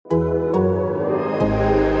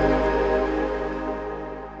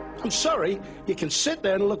I'm sorry, you can sit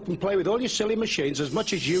there and look and play with all your silly machines as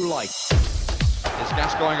much as you like. Is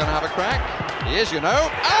Gascoigne going to have a crack? He is, you know.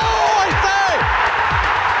 Oh, I say!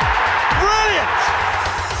 Brilliant!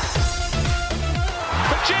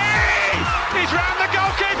 Pachi! He's round the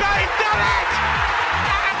goalkeeper, he's done it!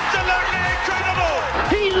 Absolutely incredible!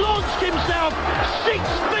 He launched himself 6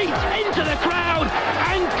 feet into the crowd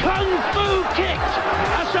and kung fu kicked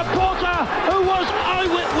a supporter who was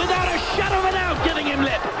without a shadow of a doubt giving him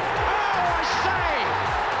lip.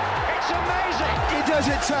 He does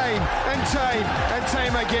it tame and tame and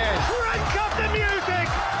tame again. Crank up the music!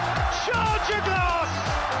 Charge your glass!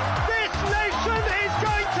 This nation is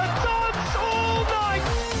going to dance all night!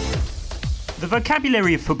 The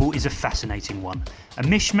vocabulary of football is a fascinating one. A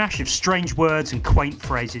mishmash of strange words and quaint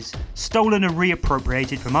phrases, stolen and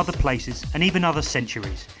reappropriated from other places and even other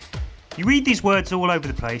centuries. You read these words all over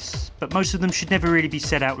the place, but most of them should never really be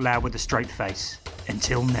said out loud with a straight face.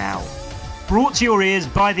 Until now. Brought to your ears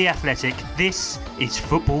by The Athletic, this is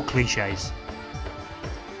Football Clichés.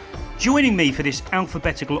 Joining me for this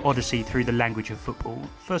alphabetical odyssey through the language of football,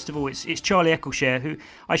 first of all, it's Charlie Eccleshare, who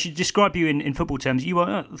I should describe you in football terms. You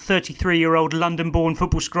are a 33-year-old London-born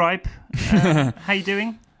football scribe. How you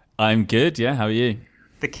doing? I'm good, yeah. How are you?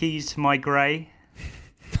 The keys to my grey.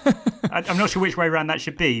 I'm not sure which way around that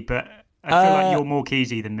should be, but I feel like you're more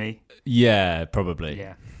keysy than me. Yeah, probably.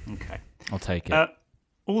 Yeah, okay. I'll take it.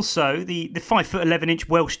 Also, the 5'11"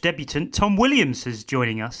 Welsh debutant Tom Williams is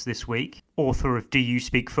joining us this week, author of Do You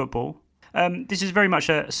Speak Football? This is very much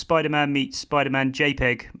a Spider-Man meets Spider-Man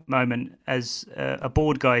JPEG moment, as a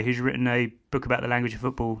board guy who's written a book about the language of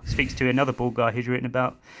football speaks to another board guy who's written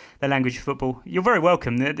about the language of football. You're very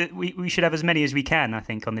welcome. We should have as many as we can, I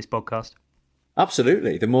think, on this podcast.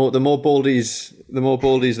 Absolutely. The more baldies,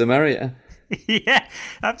 the merrier. Yeah,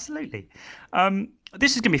 absolutely.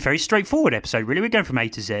 This is going to be a very straightforward episode, really. We're going from A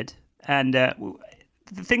to Z. And the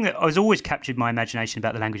thing that has always captured my imagination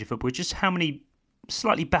about the language of football is just how many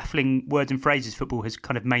slightly baffling words and phrases football has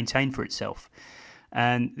kind of maintained for itself.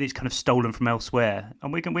 And it's kind of stolen from elsewhere.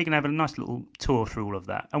 And we're going to have a nice little tour through all of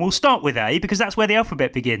that. And we'll start with A, because that's where the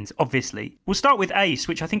alphabet begins, obviously. We'll start with ace,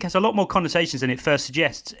 which I think has a lot more connotations than it first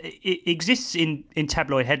suggests. It exists in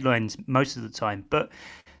tabloid headlines most of the time, but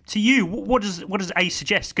to you, what does ace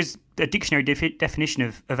suggest? Because the dictionary definition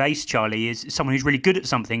of ace, Charlie, is someone who's really good at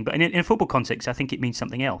something, but in a football context, I think it means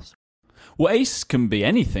something else. Well, ace can be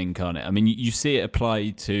anything, can't it? I mean, you see it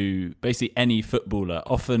applied to basically any footballer,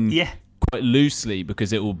 often quite loosely,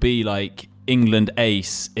 because it will be like England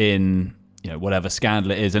ace in, whatever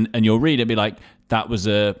scandal it is, and you'll read it and be like, that was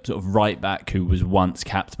a sort of right back who was once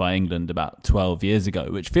capped by England about 12 years ago,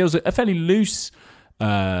 which feels a fairly loose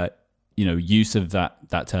use of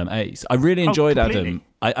that term ace. I really enjoyed, Adam.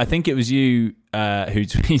 I think it was you who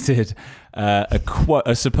tweeted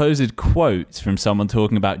a supposed quote from someone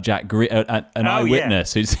talking about Jack Grealish, an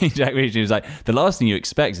eyewitness who'd seen Jack Grealish. He was like, the last thing you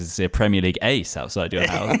expect is to see a Premier League ace outside your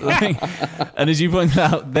house. And as you pointed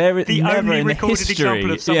out, there is never only in recorded history,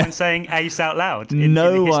 example of someone saying ace out loud no in the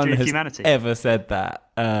history one of has humanity. Ever said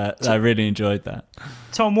that. I really enjoyed that.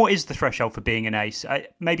 Tom, what is the threshold for being an ace?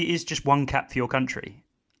 Maybe it is just one cap for your country.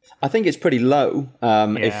 I think it's pretty low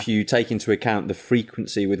if you take into account the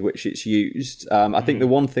frequency with which it's used. I think the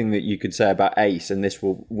one thing that you could say about ace, and this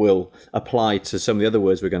will apply to some of the other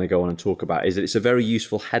words we're going to go on and talk about, is that it's a very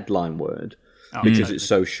useful headline word because it's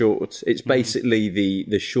so short. It's basically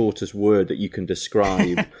the shortest word that you can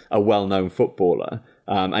describe a well-known footballer.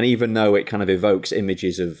 And even though it kind of evokes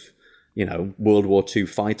images of World War II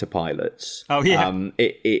fighter pilots. Oh, yeah.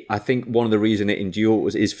 I think one of the reasons it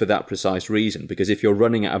endures is for that precise reason, because if you're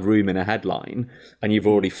running out of room in a headline and you've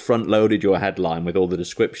already front-loaded your headline with all the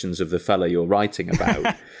descriptions of the fella you're writing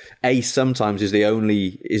about, ace sometimes is the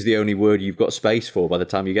only word you've got space for by the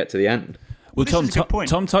time you get to the end. Well, Tom,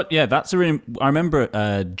 that's I remember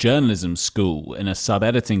at journalism school in a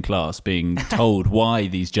sub-editing class being told why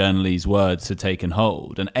these journalese words had taken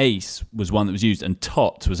hold, and ace was one that was used, and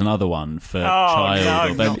tot was another one for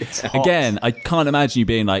child. No, or baby. Again, I can't imagine you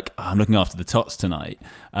being like, I'm looking after the tots tonight,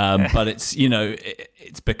 but it's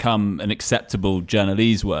it's become an acceptable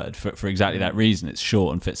journalese word for exactly that reason. It's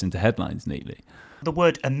short and fits into headlines neatly. The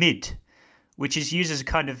word amid, which is used as a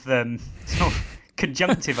kind of sort of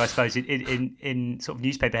conjunctive, I suppose, in sort of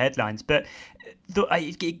newspaper headlines, but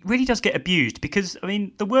it really does get abused because, I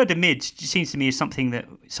mean, the word amid seems to me is something that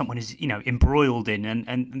someone is, embroiled in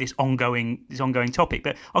and this ongoing topic.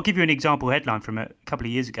 But I'll give you an example headline from a couple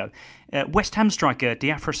of years ago. West Ham striker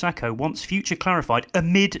Diafra Sakho wants future clarified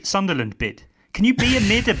amid Sunderland bid. Can you be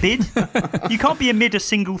amid a bid? You can't be amid a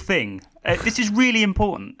single thing. This is really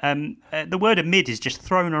important. The word amid is just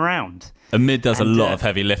thrown around. Amid does a lot of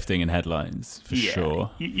heavy lifting in headlines, for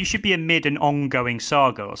sure. You should be amid an ongoing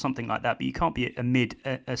saga or something like that, but you can't be amid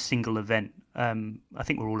a single event. I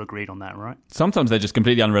think we're all agreed on that, right? Sometimes they're just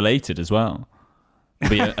completely unrelated as well.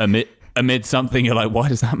 Be amid something, you're like, why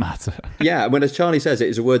does that matter? Yeah, when as Charlie says, it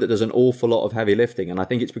is a word that does an awful lot of heavy lifting, and I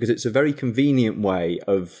think it's because it's a very convenient way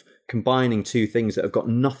of combining two things that have got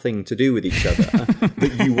nothing to do with each other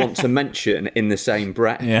that you want to mention in the same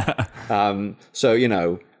breath. Yeah. So, you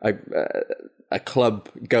know, a club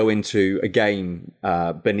go into a game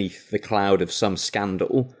beneath the cloud of some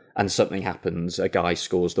scandal and something happens, a guy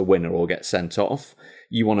scores the winner or gets sent off.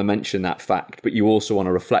 You want to mention that fact, but you also want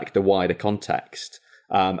to reflect the wider context.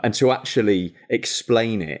 And to actually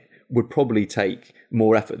explain it would probably take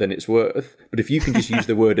more effort than it's worth. But if you can just use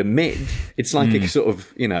the word amid, it's like a sort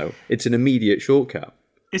of, you know, it's an immediate shortcut.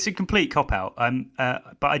 It's a complete cop-out,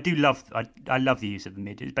 but I do love I love the use of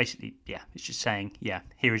amid. It's basically, it's just saying,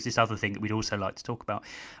 here is this other thing that we'd also like to talk about.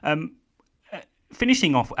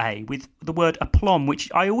 Finishing off with the word aplomb,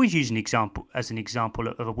 which I always use as an example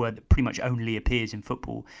of a word that pretty much only appears in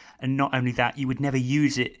football. And not only that, you would never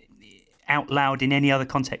use it out loud in any other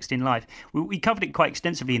context in life. We covered it quite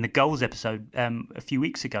extensively in the goals episode a few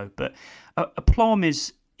weeks ago, but aplomb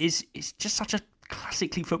is just such a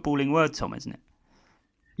classically footballing word, Tom, isn't it?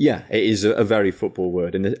 Yeah, it is a very football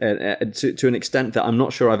word, and to an extent that I'm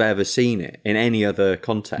not sure I've ever seen it in any other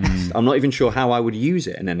context. I'm not even sure how I would use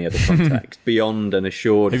it in any other context beyond an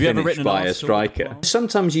assured finish by a striker.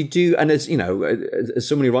 Sometimes you do, and as you know, as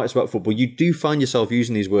someone who writes about football, you do find yourself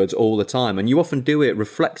using these words all the time, and you often do it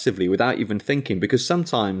reflexively without even thinking, because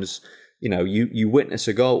sometimes, you know, you witness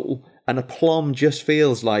a goal, and aplomb just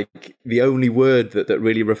feels like the only word that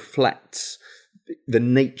really reflects the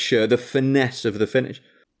nature, the finesse of the finish.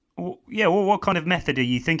 Yeah, well, what kind of method are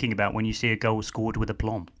you thinking about when you see a goal scored with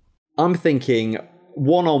aplomb? I'm thinking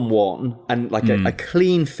one-on-one and like a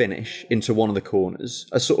clean finish into one of the corners,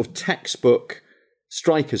 a sort of textbook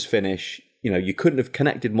striker's finish. You know, you couldn't have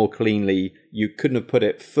connected more cleanly. You couldn't have put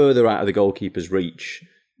it further out of the goalkeeper's reach.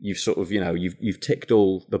 You've sort of, you know, you've ticked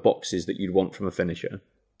all the boxes that you'd want from a finisher.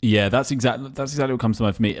 Yeah, that's exactly what comes to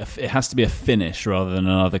mind for me. It has to be a finish rather than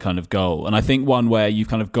another kind of goal. And I think one where you've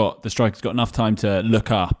kind of got, the striker's got enough time to look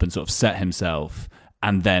up and sort of set himself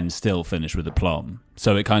and then still finish with aplomb.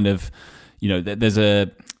 So it kind of, you know,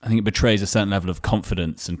 I think it betrays a certain level of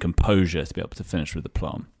confidence and composure to be able to finish with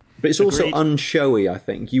aplomb. But it's also unshowy, I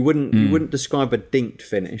think. You wouldn't describe a dinked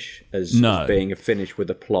finish as being a finish with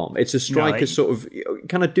aplomb. It's a striker sort of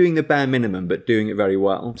kind of doing the bare minimum, but doing it very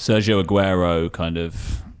well. Sergio Aguero kind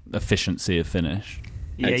of efficiency of finish.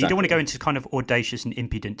 Yeah, exactly. You don't want to go into kind of audacious and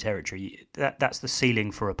impudent territory. That's the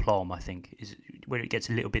ceiling for aplomb, I think, is where it gets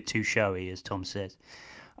a little bit too showy, as Tom says.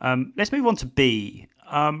 Let's move on to B.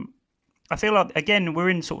 I feel like, again, we're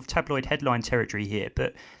in sort of tabloid headline territory here,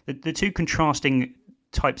 but the two contrasting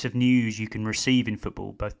types of news you can receive in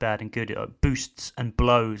football, both bad and good, are boosts and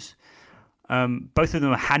blows. Both of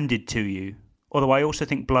them are handed to you, although I also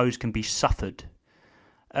think blows can be suffered.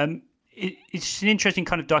 It's an interesting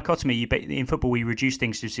kind of dichotomy. In football, we reduce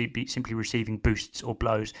things to simply receiving boosts or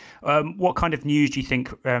blows. What kind of news do you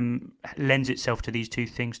think lends itself to these two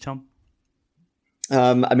things, Tom?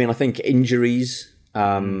 I mean, I think injuries,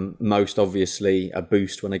 most obviously a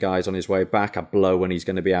boost when a guy's on his way back, a blow when he's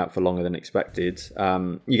going to be out for longer than expected.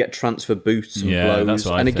 You get transfer boosts and blows. That's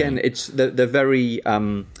what I think. Again, they're very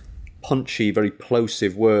punchy, very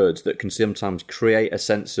plosive words that can sometimes create a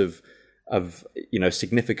sense of you know,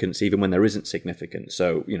 significance even when there isn't significance.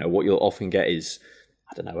 So, you know, what you'll often get is,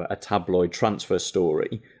 I don't know, a tabloid transfer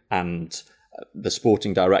story, and the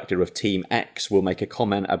sporting director of Team X will make a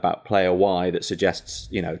comment about player Y that suggests,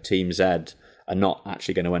 you know, Team Z are not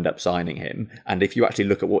actually going to end up signing him. And if you actually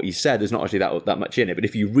look at what he said, there's not actually that much in it. But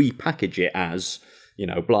if you repackage it as, you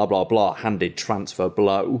know, blah, blah, blah, handed transfer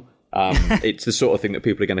blow, it's the sort of thing that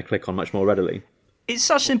people are going to click on much more readily. It's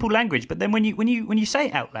such simple language, but then when you say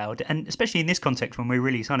it out loud, and especially in this context when we're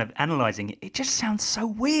really kind of analysing it, it just sounds so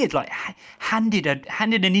weird. Like handed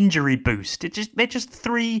an injury boost. They're just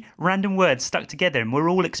three random words stuck together, and we're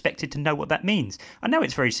all expected to know what that means. I know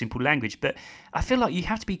it's very simple language, but I feel like you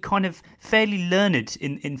have to be kind of fairly learned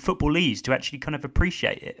in footballese to actually kind of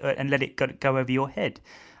appreciate it and let it go over your head.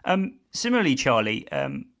 Similarly, Charlie,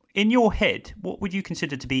 in your head, what would you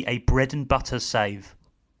consider to be a bread and butter save?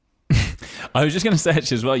 I was just going to say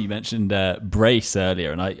actually as well, you mentioned brace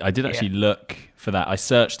earlier, and I did actually look for that. I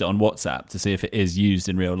searched it on WhatsApp to see if it is used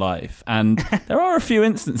in real life, and there are a few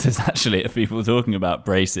instances actually of people talking about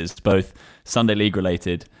braces, both Sunday League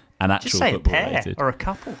related and actual Just say football a pair related. or a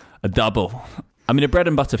couple. A double. I mean, a bread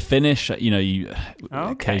and butter finish,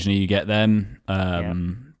 occasionally you get them.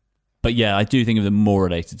 But yeah, I do think of them more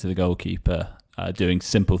related to the goalkeeper doing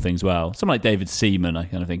simple things well. Someone like David Seaman, I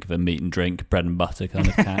kind of think of a meat and drink, bread and butter kind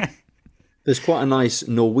of cat. There's quite a nice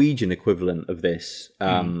Norwegian equivalent of this,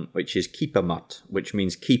 which is keepermat, which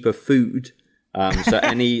means keeper food. So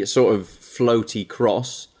any sort of floaty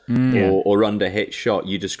cross or under hit shot,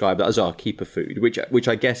 you describe that as our keeper food, which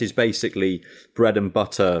I guess is basically bread and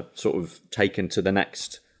butter sort of taken to the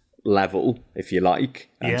next level, if you like,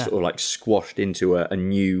 and sort of like squashed into a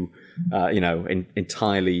new,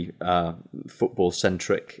 entirely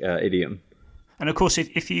football-centric idiom. And of course,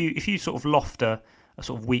 if you sort of loft a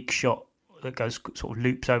sort of weak shot that goes sort of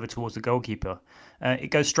loops over towards the goalkeeper, it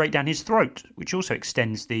goes straight down his throat, which also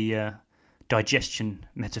extends the digestion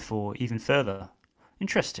metaphor even further.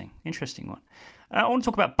 Interesting one. I want to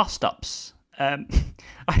talk about bust-ups. I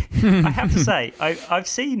have to say, I've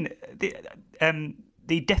seen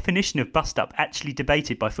the definition of bust-up actually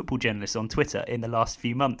debated by football journalists on Twitter in the last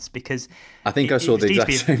few months, because I think I saw the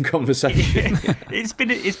exact same conversation. It's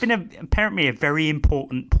been apparently a very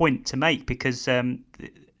important point to make, because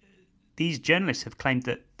these journalists have claimed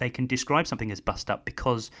that they can describe something as bust-up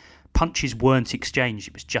because punches weren't exchanged.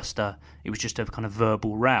 It was just a kind of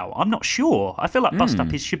verbal row. I'm not sure. I feel like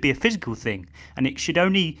bust-up should be a physical thing, and it should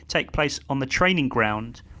only take place on the training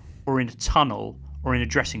ground or in a tunnel or in a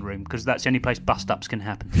dressing room, because that's the only place bust-ups can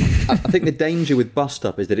happen. I think the danger with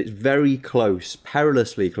bust-up is that it's very close,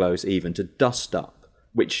 perilously close even, to dust-up,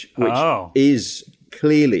 which is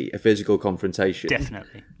clearly a physical confrontation.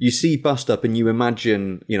 Definitely. You see bust-up and you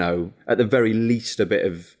imagine, at the very least a bit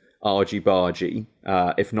of argy-bargy,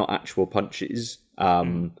 if not actual punches.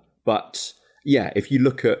 But yeah, if you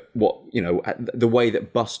look at at the way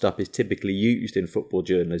that bust-up is typically used in football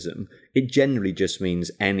journalism, it generally just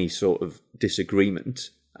means any sort of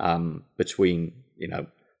disagreement between,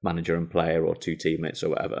 manager and player or two teammates or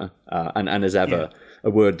whatever. And as ever, a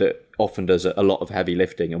word that often does a lot of heavy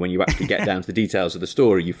lifting. And when you actually get down to the details of the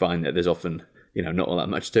story, you find that there's often, not all that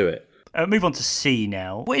much to it. Move on to C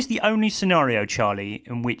now. What is the only scenario, Charlie,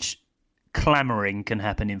 in which clamouring can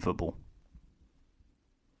happen in football?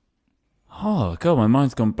 Oh, God, my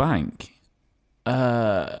mind's gone blank.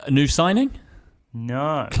 A new signing?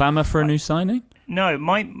 No. Clamour for a new signing? No,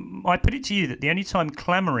 I put it to you that the only time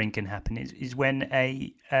clamouring can happen is when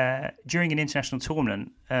during an international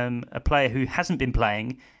tournament, a player who hasn't been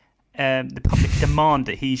playing, the public demand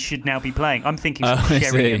that he should now be playing. I'm thinking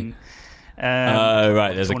Sheringham.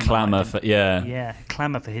 Right, there's a clamour for... Yeah,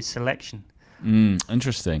 clamour for his selection.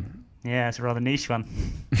 Interesting. Yeah, it's a rather niche one.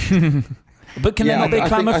 But can there not be a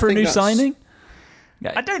clamour for a new signing?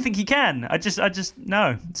 Yeah. I don't think he can. I just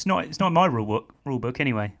no. It's not my rule book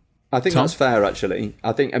anyway. I think that's fair, actually.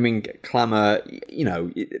 Clamour,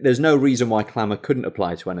 there's no reason why clamour couldn't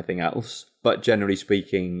apply to anything else, but generally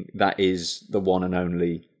speaking, that is the one and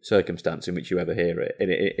only circumstance in which you ever hear it.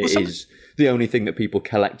 It is the only thing that people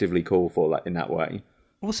collectively call for in that way.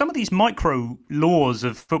 Well, some of these micro laws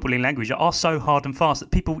of footballing language are so hard and fast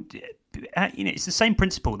that people... it's the same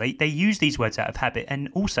principle. They use these words out of habit, and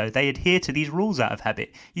also they adhere to these rules out of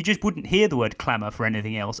habit. You just wouldn't hear the word clamour for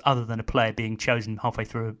anything else other than a player being chosen halfway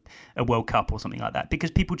through a World Cup or something like that,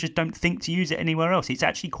 because people just don't think to use it anywhere else. It's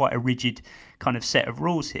actually quite a rigid kind of set of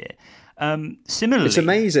rules here. Similarly, it's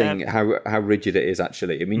amazing how rigid it is,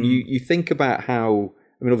 actually. I mean, you think about how...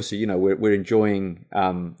 obviously, we're enjoying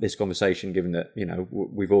this conversation, given that,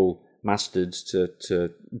 we've all mastered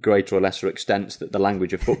to greater or lesser extents the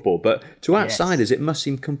language of football. But to outsiders, it must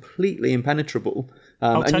seem completely impenetrable.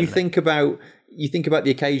 And totally. you think about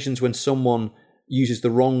the occasions when someone uses the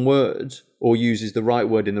wrong word or uses the right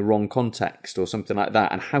word in the wrong context or something like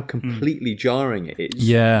that, and how completely jarring it is.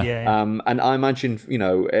 Yeah. And I imagine,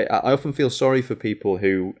 I often feel sorry for people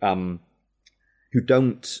who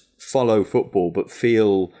don't follow football but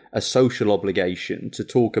feel a social obligation to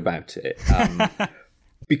talk about it,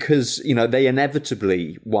 because they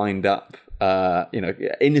inevitably wind up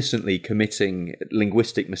innocently committing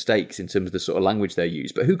linguistic mistakes in terms of the sort of language they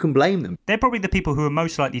use. But who can blame them? They're probably the people who are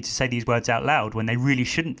most likely to say these words out loud when they really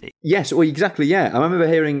shouldn't be. Yes, well, exactly. Yeah, I remember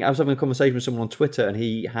I was having a conversation with someone on Twitter, and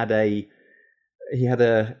he had a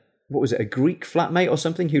what was it, a Greek flatmate or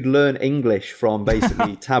something who'd learn English from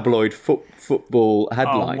basically tabloid football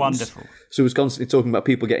headlines. Oh, wonderful. So he was constantly talking about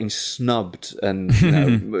people getting snubbed and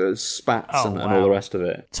spats and all the rest of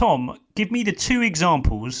it. Tom, give me the 2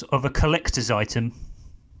 examples of a collector's item.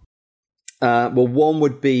 Well, one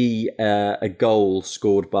would be a goal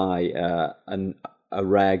scored by a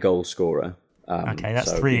rare goal scorer. Okay,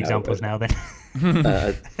 that's three examples now then.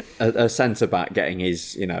 a centre back getting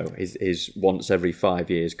his once every 5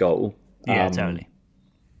 years goal. Yeah, totally.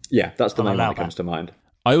 Yeah, that's the main one that comes to mind.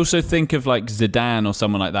 I also think of like Zidane or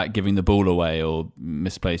someone like that giving the ball away or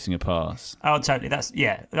misplacing a pass. Oh, totally.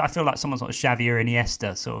 I feel like someone's like Xavi or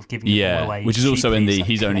Iniesta sort of giving the ball away. Which is also in the like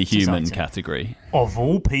he's only human category. Of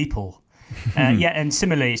all people. And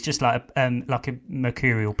similarly, it's just like a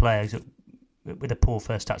mercurial player with a poor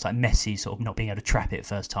first touch, like Messi sort of not being able to trap it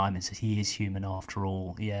first time and says he is human after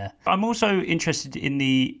all. Yeah. I'm also interested in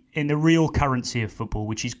the real currency of football,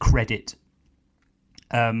 which is credit.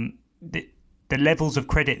 The levels of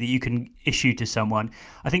credit that you can issue to someone.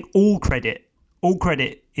 I think all credit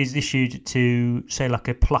is issued to, say, like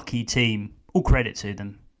a plucky team. All credit to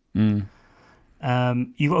them. You've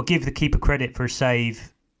got to give the keeper credit for a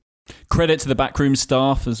save. Credit to the backroom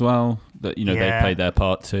staff as well, that they've played their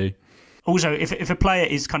part too. Also, if a player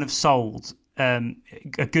is kind of sold,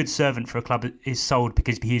 a good servant for a club is sold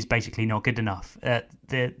because he is basically not good enough.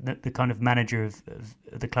 The kind of manager of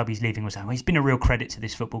the club he's leaving was saying, well, he's been a real credit to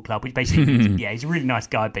this football club, which basically means, he's a really nice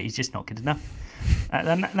guy, but he's just not good enough.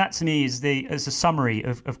 And that to me is a summary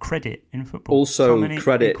of credit in football. Also,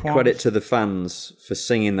 credit to the fans for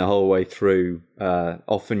singing the whole way through,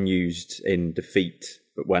 often used in defeat,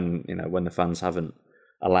 but when the fans haven't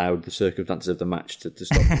allowed the circumstances of the match to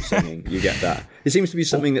stop them singing, you get that. It seems to be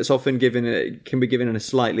something that's often can be given in a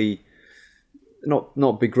slightly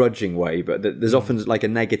not begrudging way, but there's often like a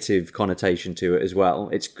negative connotation to it as well.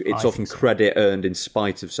 It's often credit earned in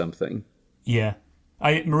spite of something. Yeah,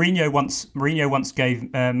 Mourinho once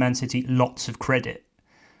gave Man City lots of credit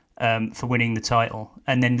for winning the title,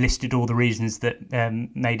 and then listed all the reasons that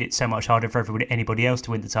made it so much harder for anybody else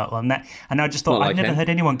to win the title. And I just thought I've never heard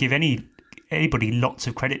anyone give anybody lots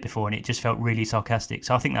of credit before, and it just felt really sarcastic.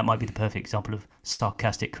 So I think that might be the perfect example of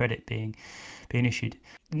sarcastic credit being issued.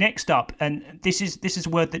 Next up, and this is a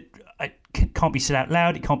word that can't be said out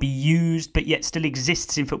loud, it can't be used, but yet still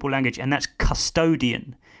exists in football language, and that's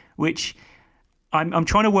custodian, which I'm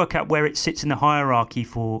trying to work out where it sits in the hierarchy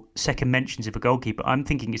for second mentions of a goalkeeper. I'm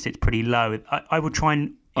thinking it sits pretty low. I would try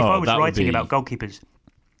and, if I was writing about goalkeepers,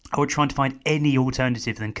 I would try and find any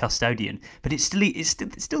alternative than custodian, but it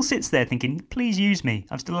still sits there thinking, please use me.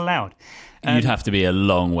 I'm still allowed. You'd have to be a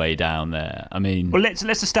long way down there. I mean, well, let's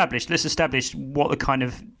establish what the kind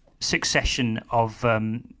of succession of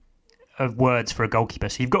words for a goalkeeper.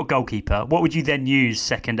 So you've got goalkeeper. What would you then use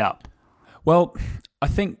second up? Well,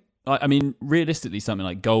 I mean, realistically, something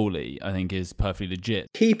like goalie, I think, is perfectly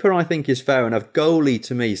legit. Keeper, I think, is fair enough. Goalie,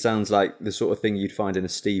 to me, sounds like the sort of thing you'd find in a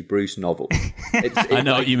Steve Bruce novel. I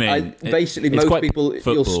know what you mean. Basically, most people,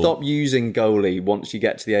 you'll stop using goalie once you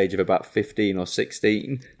get to the age of about 15 or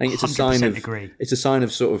 16. I think it's a sign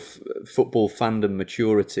of sort of football fandom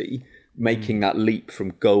maturity, making that leap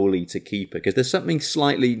from goalie to keeper, because there's something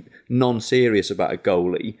slightly non-serious about a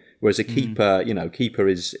goalie. Whereas a keeper, keeper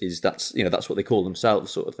is that's what they call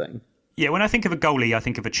themselves, sort of thing. Yeah, when I think of a goalie, I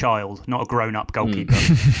think of a child, not a grown-up goalkeeper.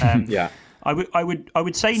 Yeah, I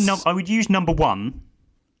would say I would use number one,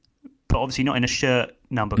 but obviously not in a shirt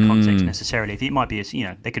number context necessarily. It might be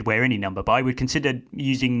they could wear any number, but I would consider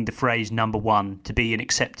using the phrase number one to be an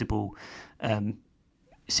acceptable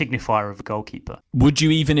signifier of a goalkeeper. Would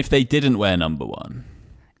you, even if they didn't wear number one?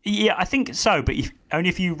 Yeah, I think so, but only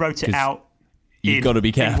if you wrote it out. You've got to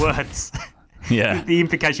be careful. In words. Yeah. The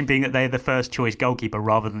implication being that they're the first choice goalkeeper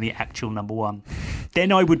rather than the actual number one.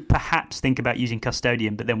 Then I would perhaps think about using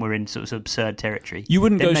custodian, but then we're in sort of absurd territory. You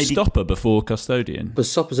wouldn't go stopper before custodian? But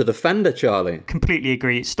stopper's a defender, Charlie. Completely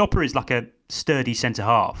agree. Stopper is like a sturdy centre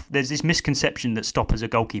half. There's this misconception that stoppers are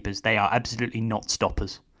goalkeepers. They are absolutely not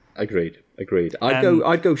stoppers. Agreed.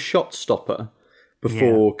 I'd go shot stopper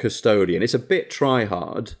before custodian. It's a bit try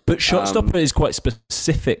hard, but shot stopper is quite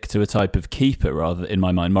specific to a type of keeper, rather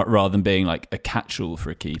than being like a catch-all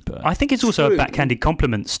for a keeper. I think it's also a backhanded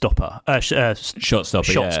compliment stopper. Shot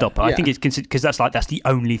stopper. Yeah. I think it's because that's the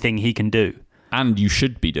only thing he can do, and you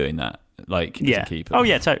should be doing that, as a keeper. Oh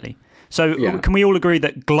yeah, totally. So can we all agree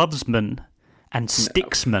that glovesman and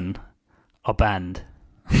sticksman are banned?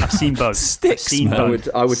 I've seen both. Sticksman.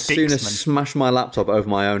 I would sooner smash my laptop over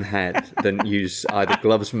my own head than use either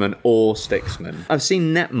glovesman or sticksman. I've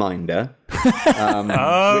seen netminder,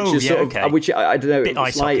 which is which I don't know,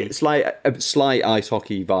 slight ice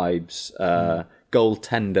hockey vibes.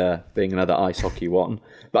 Goaltender being another ice hockey one,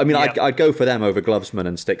 but I mean, I'd go for them over glovesman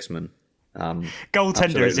and sticksman.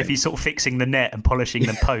 Goaltender is if he's sort of fixing the net and polishing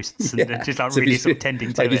the posts and just like really sort of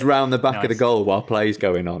tending to it. He's round the back of the goal while play's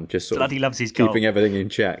going on, just sort bloody loves his keeping goal. Everything in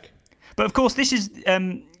check. But of course, this is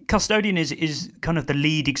Custodian is kind of the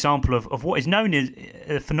lead example of what is known as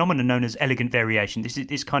a phenomenon known as elegant variation.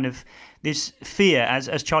 This kind of this fear,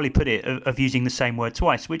 as Charlie put it, of using the same word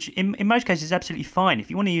twice, which in most cases is absolutely fine. If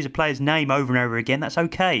you want to use a player's name over and over again, that's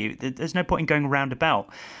okay. There's no point in going round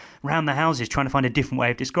the houses trying to find a different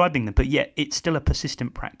way of describing them, but yet it's still a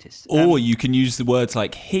persistent practice. Or you can use the words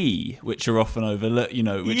like he, which are often overlooked,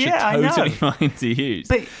 which are totally fine to use.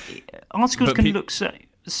 But articles can look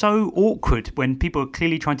so awkward when people are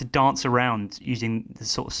clearly trying to dance around using the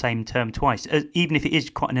sort of same term twice, even if it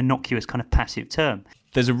is quite an innocuous kind of passive term.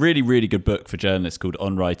 There's a really, really good book for journalists called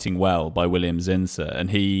On Writing Well by William Zinsser,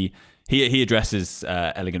 and he addresses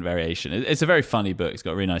elegant variation. It's a very funny book. It's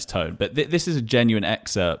got a really nice tone. But this is a genuine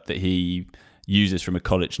excerpt that he uses from a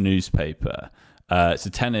college newspaper. It's a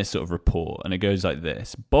tennis sort of report, and it goes like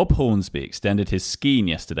this. Bob Hornsby extended his skiing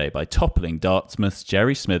yesterday by toppling Dartmouth's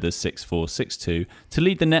Jerry Smithers 6-4, 6-2 to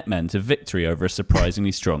lead the netmen to victory over a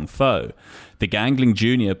surprisingly strong foe. The gangling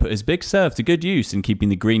junior put his big serve to good use in keeping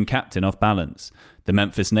the green captain off balance. The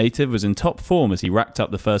Memphis native was in top form as he racked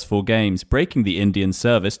up the first 4 games, breaking the Indian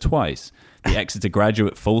service twice. The Exeter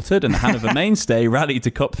graduate faltered and the Hanover mainstay rallied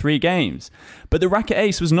to cop 3 games. But the racket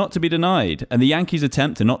ace was not to be denied, and the Yankees'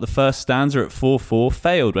 attempt to knock the first stanza at 4-4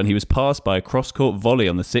 failed when he was passed by a cross-court volley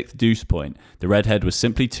on the 6th deuce point. The redhead was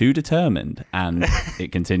simply too determined, and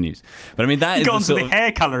it continues. But I mean, that is got onto the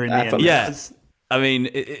hair colour in the end. Yes. I mean,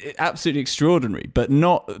 it, absolutely extraordinary, but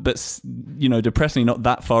depressingly not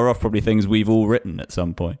that far off probably things we've all written at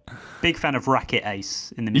some point. Big fan of Racket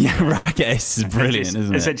Ace in the middle. Yeah, Racket Ace is brilliant,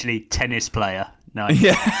 isn't it? Essentially, tennis player. Nice.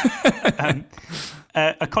 Yeah.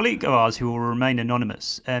 A colleague of ours who will remain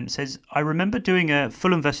anonymous says, I remember doing a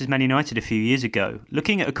Fulham versus Man United a few years ago,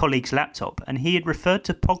 looking at a colleague's laptop, and he had referred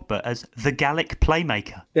to Pogba as the Gallic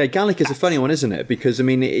playmaker. Yeah, Gallic is a funny one, isn't it? Because, I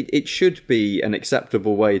mean, it should be an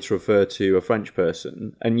acceptable way to refer to a French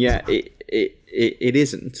person, and yet it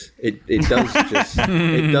isn't. It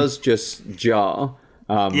does just jar.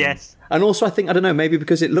 Yes. And also, I think, I don't know, maybe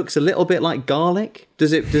because it looks a little bit like garlic.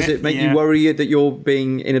 Does it make you worry that you're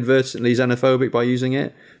being inadvertently xenophobic by using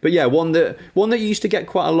it? But yeah, one that you used to get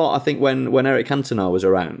quite a lot, I think, when Eric Cantona was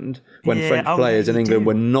around, when French players in England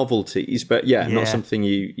were novelties. But not something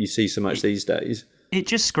you see so much these days. It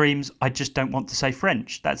just screams, I just don't want to say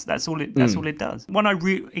French. That's all it does. One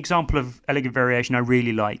example of elegant variation I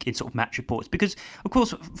really like in sort of match reports, because, of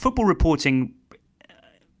course, football reporting,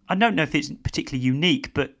 I don't know if it's particularly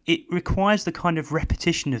unique, but it requires the kind of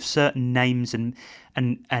repetition of certain names and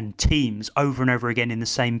teams over and over again in the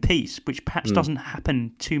same piece, which perhaps doesn't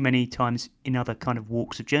happen too many times in other kind of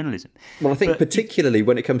walks of journalism. Well, I think particularly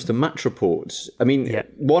when it comes to match reports, I mean,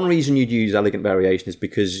 one reason you'd use elegant variation is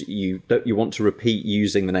because you want to repeat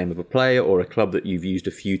using the name of a player or a club that you've used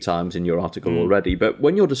a few times in your article already. But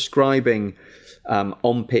when you're describing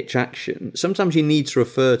on-pitch action, sometimes you need to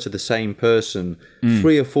refer to the same person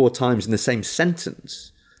 3 or 4 times in the same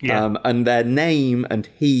sentence. And their name and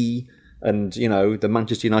he and, the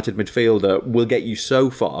Manchester United midfielder will get you so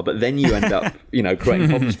far, but then you end up, creating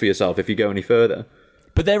problems for yourself if you go any further.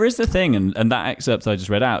 But there is the thing, and that excerpt I just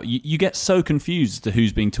read out, you get so confused as to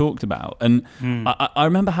who's being talked about. And I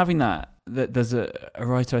remember having that there's a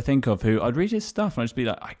writer I think of who I'd read his stuff and I'd just be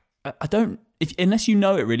like, I don't, unless you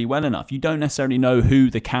know it really well enough, you don't necessarily know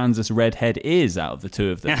who the Kansas redhead is out of the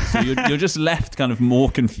two of them. So you're just left kind of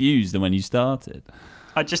more confused than when you started.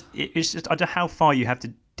 I don't know how far you have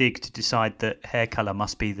to dig to decide that hair colour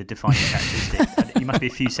must be the defining characteristic. You must be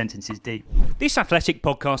a few sentences deep. This Athletic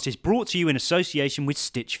podcast is brought to you in association with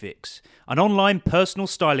Stitch Fix, an online personal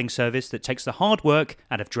styling service that takes the hard work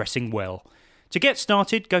out of dressing well. To get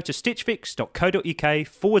started, go to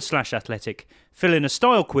stitchfix.co.uk/athletic, fill in a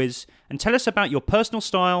style quiz, and tell us about your personal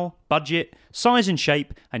style, budget, size and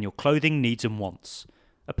shape, and your clothing needs and wants.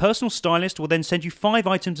 A personal stylist will then send you 5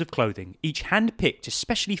 items of clothing, each hand-picked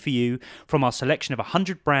especially for you from our selection of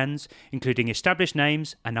 100 brands, including established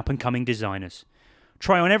names and up-and-coming designers.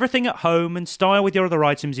 Try on everything at home and style with your other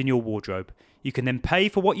items in your wardrobe. You can then pay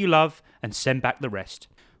for what you love and send back the rest.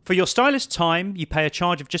 For your stylist's time, you pay a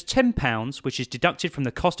charge of just £10, which is deducted from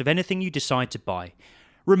the cost of anything you decide to buy.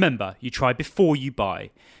 Remember, you try before you buy.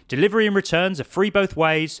 Delivery and returns are free both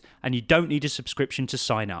ways, and you don't need a subscription to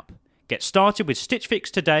sign up. Get started with Stitch Fix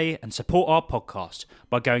today and support our podcast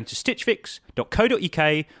by going to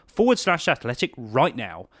stitchfix.co.uk/athletic right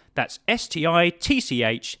now. That's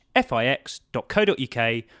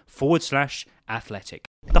stitchfix.co.uk/athletic.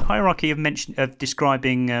 The hierarchy of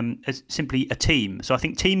describing as simply a team. So I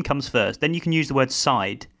think team comes first. Then you can use the word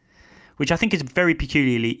side, which I think is a very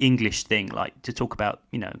peculiarly English thing, like to talk about,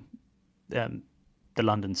 the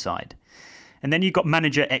London side. And then you've got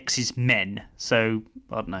manager X's men. So,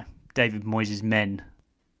 I don't know, David Moyes' men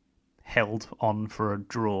held on for a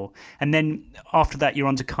draw. And then after that, you're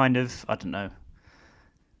on to kind of, I don't know,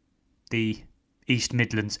 the East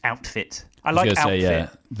Midlands outfit. I like outfit. Say,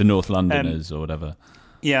 the North Londoners or whatever.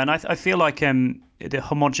 Yeah, and I feel like the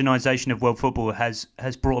homogenisation of world football has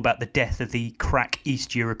brought about the death of the crack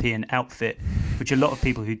East European outfit, which a lot of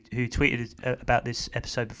people who tweeted about this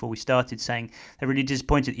episode before we started saying they're really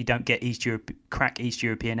disappointed that you don't get crack East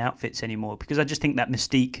European outfits anymore, because I just think that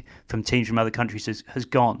mystique from teams from other countries has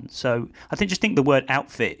gone. So I just think the word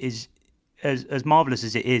outfit is, as marvellous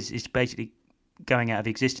as it is basically going out of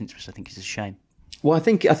existence, which I think is a shame. Well, I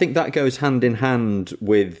think that goes hand in hand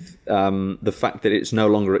with the fact that it's no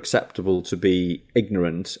longer acceptable to be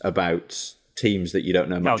ignorant about teams that you don't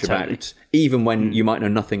know much about, even when you might know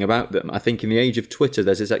nothing about them. I think in the age of Twitter,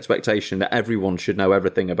 there's this expectation that everyone should know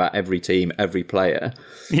everything about every team, every player.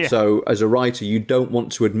 Yeah. So as a writer, you don't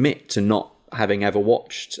want to admit to not having ever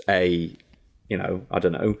watched a,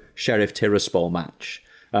 Sheriff Tiraspol match.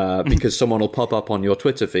 Because someone will pop up on your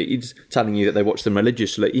Twitter feeds telling you that they watch them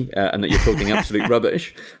religiously and that you're talking absolute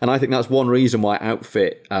rubbish. And I think that's one reason why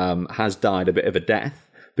outfit has died a bit of a death,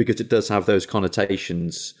 because it does have those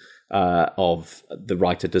connotations of the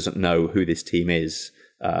writer doesn't know who this team is.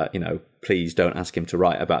 Please don't ask him to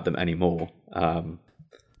write about them anymore. Do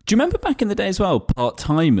you remember back in the day as well,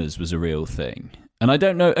 part-timers was a real thing? And I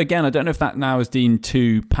don't know if that now is deemed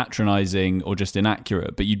too patronising or just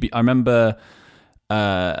inaccurate, but I remember...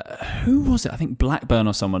 who was it? I think Blackburn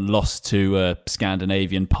or someone lost to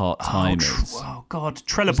Scandinavian part-timers. Oh, God,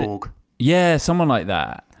 Trelleborg. Yeah, someone like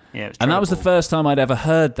that. Yeah, and that was the first time I'd ever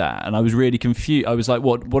heard that, and I was really confused. I was like,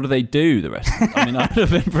 "What do they do the rest of the time?" I mean, I would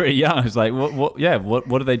have been pretty young. I was like, "What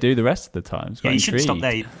do they do the rest of the time?" Yeah, you shouldn't stop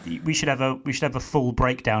there. We should have a full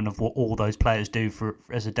breakdown of what all those players do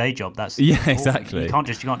as a day job. Exactly. You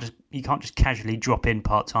can't just casually drop in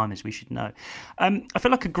part-timers. We should know. I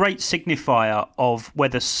feel like a great signifier of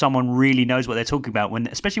whether someone really knows what they're talking about,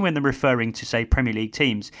 especially when they're referring to, say, Premier League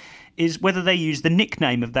teams, is whether they use the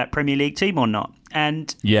nickname of that Premier League team or not.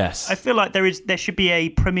 And yes, I feel like there should be a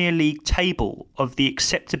Premier League table of the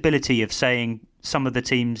acceptability of saying some of the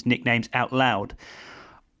teams' nicknames out loud.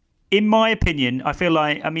 In my opinion, I feel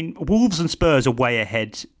like, Wolves and Spurs are way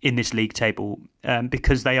ahead in this league table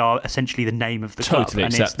because they are essentially the name of the club,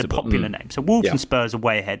 and it's the popular name. So Wolves and Spurs are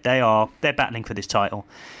way ahead. They're battling for this title,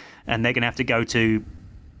 and they're going to have to go to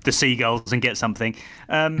the Seagulls and get something.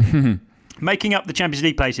 Making up the Champions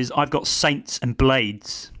League places, I've got Saints and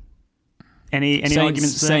Blades. Any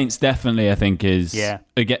arguments there? Saints definitely, I think, is... Yeah.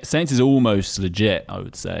 Again, Saints is almost legit, I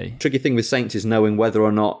would say. Tricky thing with Saints is knowing whether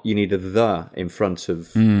or not you need a "the" in front of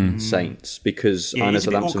Saints, because I know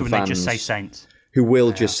Southampton fans just say Saints. Who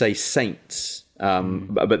will just say Saints.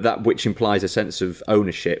 But that which implies a sense of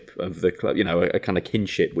ownership of the club, a kind of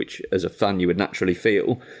kinship, which as a fan you would naturally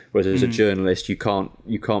feel, whereas as a journalist you can't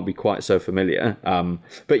be quite so familiar.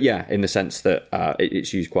 But yeah, in the sense that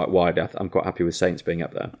it's used quite widely, I'm quite happy with Saints being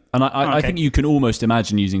up there. And I think you can almost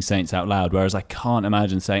imagine using Saints out loud, whereas I can't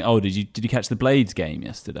imagine saying, "Oh, did you catch the Blades game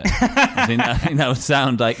yesterday?" I think that would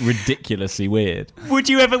sound like ridiculously weird. Would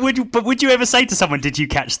you ever say to someone, "Did you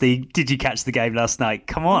catch the game last night?"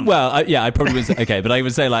 Come on. Well, I probably would. Okay, but I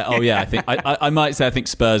would say like, oh yeah, I think I might say I think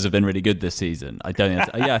Spurs have been really good this season. I don't.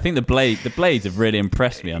 I think the Blades have really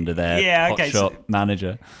impressed me under their hotshot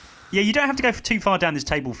manager. Yeah, you don't have to go too far down this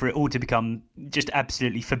table for it all to become just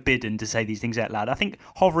absolutely forbidden to say these things out loud. I think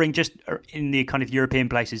hovering just in the kind of European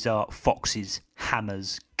places are Foxes,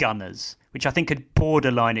 Hammers, Gunners, which I think are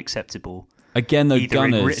borderline acceptable. Again, though, either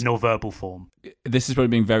Gunners, in written or verbal form. This is probably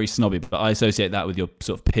being very snobby, but I associate that with your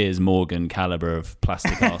sort of Piers Morgan calibre of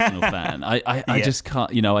plastic Arsenal fan. I just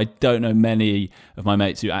can't, I don't know many of my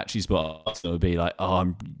mates who actually support Arsenal would be like,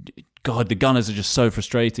 God, the Gunners are just so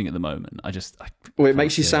frustrating at the moment. It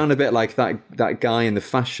makes you sound a bit like that guy in the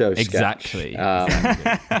Fast Show sketch. Exactly.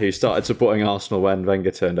 Who started supporting Arsenal when Wenger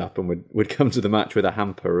turned up and would come to the match with a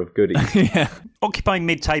hamper of goodies. Yeah. Occupying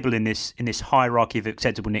mid-table in this hierarchy of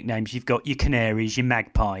acceptable nicknames, you've got your Canaries, your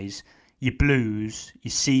Magpies, your Blues,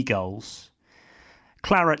 your Seagulls,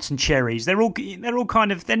 Clarets and Cherries. They're all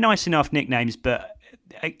kind of, they're nice enough nicknames, but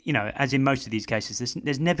as in most of these cases,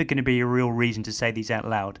 there's never going to be a real reason to say these out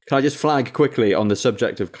loud. Can I just flag quickly on the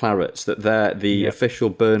subject of Clarets that the official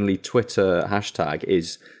Burnley Twitter hashtag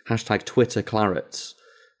is #Twitter Clarets,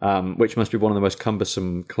 which must be one of the most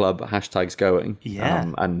cumbersome club hashtags going.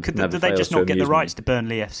 Yeah, and did they just not get the rights to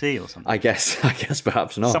Burnley FC or something? I guess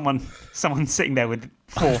perhaps not. Someone sitting there with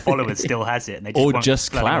 4 followers still has it, and they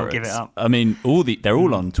just Clarets. Give it up. I mean, they're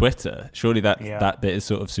all on Twitter. Surely that bit is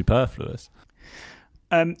sort of superfluous.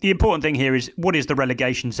 The important thing here is, what is the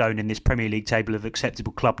relegation zone in this Premier League table of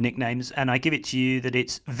acceptable club nicknames? And I give it to you that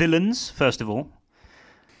it's Villains, first of all,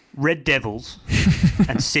 Red Devils,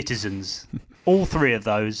 and Citizens. All three of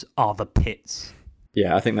those are the pits.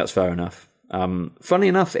 Yeah, I think that's fair enough. Funny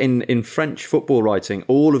enough, in French football writing,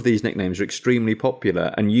 all of these nicknames are extremely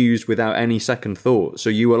popular and used without any second thought. So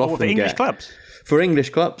you will often for English get... clubs? For English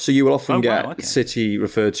clubs, so you will often get okay. City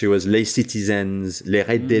referred to as Les Citizens, Les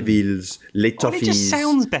Red Devils, Les Toffees. It just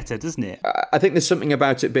sounds better, doesn't it? I think there's something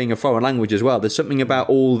about it being a foreign language as well. There's something about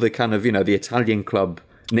all the kind of, the Italian club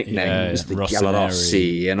nicknames, the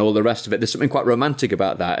Giallorossi and all the rest of it. There's something quite romantic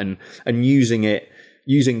about that, and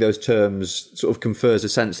using those terms sort of confers a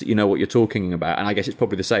sense that you know what you're talking about. And I guess it's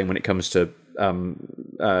probably the same when it comes to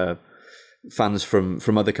fans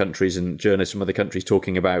from other countries and journalists from other countries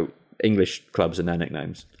talking about English clubs and their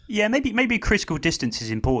nicknames. Yeah, maybe critical distance is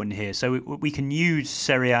important here, so we can use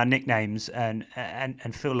Serie A nicknames and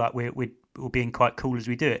feel like we're being quite cool as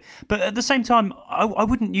we do it. But at the same time, I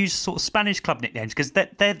wouldn't use sort of Spanish club nicknames, because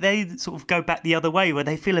they sort of go back the other way, where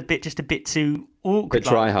they feel a bit too awkward. Bit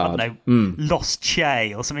try hard. I don't know, Los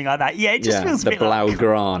Che or something like that. Yeah, it just feels a bit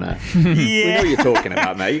Blaugrana. Yeah. We know what you're talking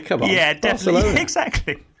about, mate. Come on. Yeah, definitely. Barcelona.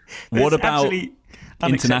 Exactly. What about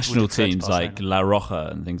international teams like La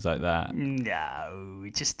Roja and things like that? No,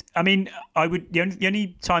 the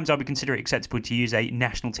only times I would consider it acceptable to use a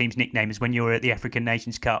national team's nickname is when you're at the African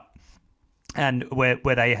Nations Cup, and where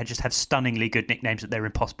they just have stunningly good nicknames that they're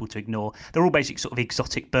impossible to ignore. They're all basically sort of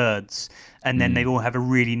exotic birds, and then they all have a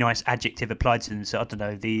really nice adjective applied to them. So I don't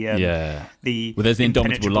know, there's the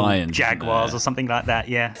Indomitable Lions, Jaguars, or something like that.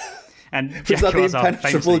 Yeah. And was that the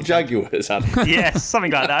Impenetrable Jaguars? Yes,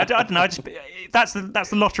 something like that. I don't know. That's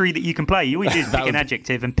the lottery that you can play. You always do pick an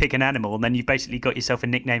adjective and pick an animal, and then you've basically got yourself a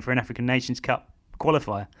nickname for an African Nations Cup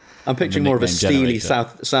qualifier. I'm picturing more of a steely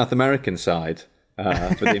South American side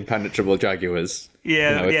for the Impenetrable Jaguars.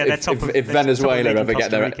 Yeah, if Venezuela ever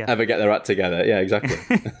get their act together. Yeah, exactly.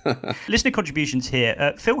 Listener contributions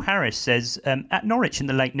here. Phil Harris says, at Norwich in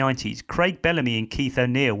the late 90s, Craig Bellamy and Keith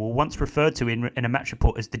O'Neill were once referred to in a match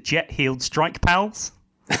report as the jet-heeled strike pals.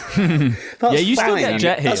 You still get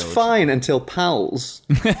jet-heeled. That's fine until pals,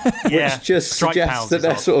 which just suggests that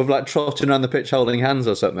they're sort of like trotting around the pitch holding hands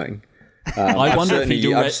or something. I wonder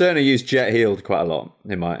I've certainly used jet-heeled quite a lot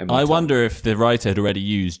in my I wonder if the writer had already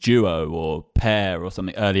used duo or pair or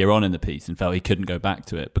something earlier on in the piece and felt he couldn't go back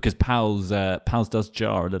to it, because pals does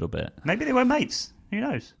jar a little bit. Maybe they were mates. Who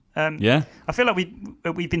knows? I feel like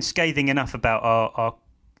we've been scathing enough about our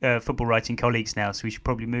football writing colleagues now, so we should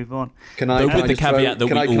probably move on. Can I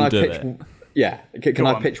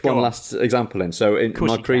pitch one last example in? So in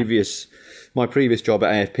my previous job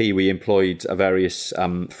at AFP, we employed various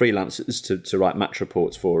freelancers to write match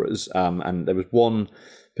reports for us. And there was one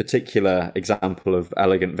particular example of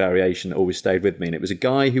elegant variation that always stayed with me. And it was a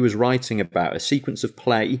guy who was writing about a sequence of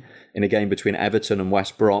play in a game between Everton and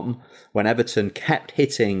West Brom, when Everton kept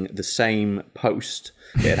hitting the same post.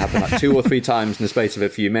 It had happened like 2 or 3 times in the space of a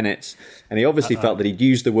few minutes. And he obviously felt that he'd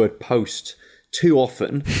used the word post too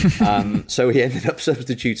often. So he ended up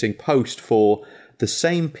substituting post for the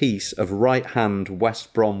same piece of right-hand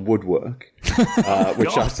West Brom woodwork,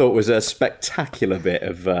 which I thought was a spectacular bit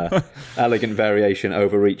of elegant variation,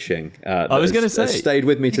 overreaching. I was going to say, stayed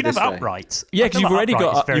with me to this day. Upright. Yeah, because you've already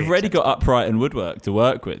got upright and woodwork to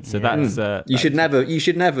work with, so that's. You should never.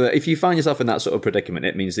 If you find yourself in that sort of predicament,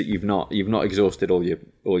 it means that you've not exhausted all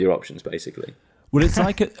your options, basically. Well, it's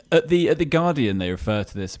like at the Guardian, they refer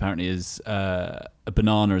to this apparently as a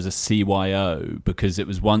banana as a CYO, because it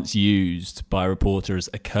was once used by a reporter as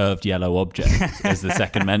a curved yellow object as the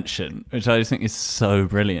second mention, which I just think is so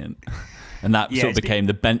brilliant. And that sort of became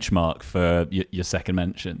the benchmark for your second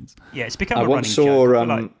mentions. Yeah, it's become a running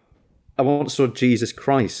joke. I once saw Jesus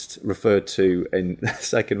Christ referred to in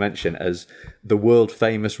second mention as the world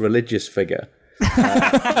famous religious figure,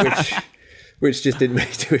 which just didn't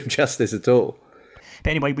really do him justice at all. But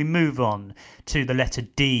anyway, we move on to the letter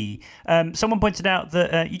D. Someone pointed out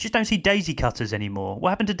that you just don't see daisy cutters anymore. What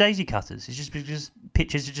happened to daisy cutters? It's just because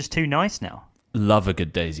pictures are just too nice now. Love a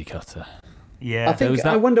good daisy cutter. Yeah.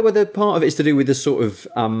 I wonder whether part of it is to do with the sort of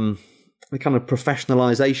the kind of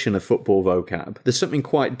professionalisation of football vocab. There's something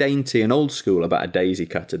quite dainty and old school about a daisy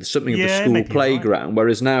cutter. There's something of the school playground, right.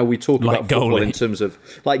 Whereas now we talk about football in terms of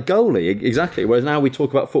like goalie, exactly. Whereas now we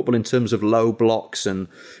talk about football in terms of low blocks and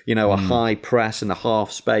a high press and a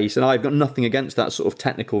half space. And I've got nothing against that sort of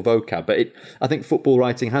technical vocab, but I think football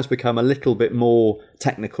writing has become a little bit more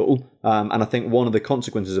technical. And I think one of the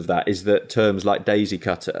consequences of that is that terms like daisy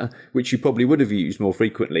cutter, which you probably would have used more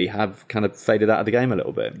frequently, have kind of faded out of the game a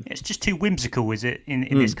little bit. It's just too whimsical, is it,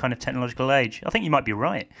 in this kind of technological age? I think you might be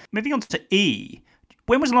right. Moving on to E.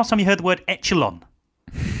 When was the last time you heard the word echelon?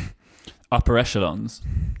 Upper echelons.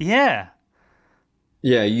 Yeah.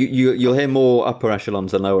 Yeah, you'll hear more upper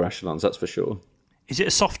echelons than lower echelons, that's for sure. Is it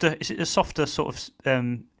a softer sort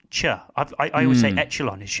of ch? I always say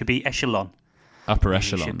echelon. It should be echelon. Upper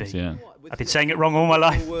echelons, yeah. I've been saying it wrong all my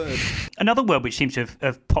life. Another word which seems to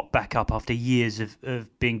have popped back up after years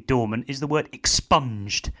of being dormant is the word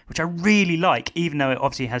expunged, which I really like, even though it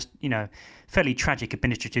obviously has, fairly tragic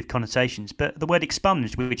administrative connotations. But the word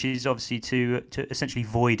expunged, which is obviously to essentially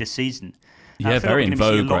void a season. Yeah, very in vogue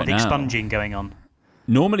right now. A lot of expunging going on.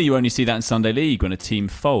 Normally you only see that in Sunday League when a team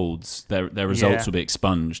folds, their results will be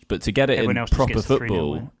expunged. But to get it in proper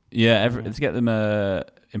football, to get them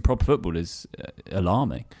in proper football is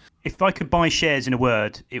alarming. If I could buy shares in a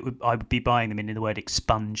word, I would be buying them in the word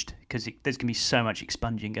expunged, because there's going to be so much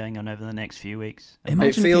expunging going on over the next few weeks.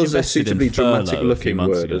 It feels a suitably dramatic looking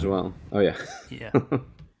word as well. Oh, yeah. Yeah.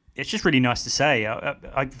 It's just really nice to say.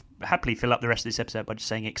 I happily fill up the rest of this episode by just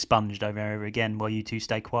saying expunged over and over again while you two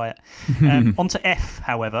stay quiet. On to F,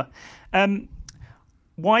 however.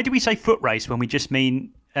 Why do we say foot race when we just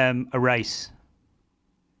mean a race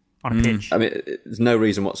on a pitch? I mean, there's no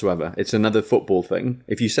reason whatsoever. It's another football thing.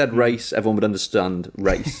 If you said race, everyone would understand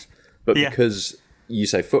race. But because you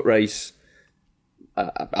say foot race,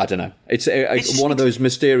 I don't know. It's one of those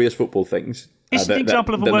mysterious football things it's an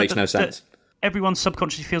example of a that word makes no sense. Everyone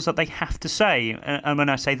subconsciously feels like they have to say, and when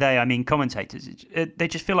I say they, I mean commentators, they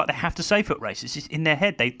just feel like they have to say foot race. It's just in their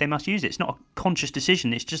head, they must use it. It's not a conscious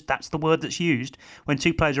decision. It's just that's the word that's used when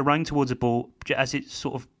two players are running towards a ball as it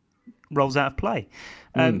sort of rolls out of play.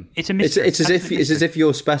 It's a mystery. It's as if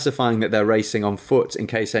you're specifying that they're racing on foot in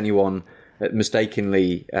case anyone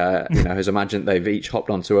mistakenly has imagined they've each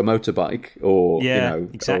hopped onto a motorbike or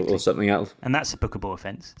or something else. And that's a bookable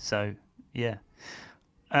offence. So, yeah.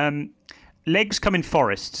 Legs come in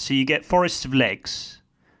forests, so you get forests of legs,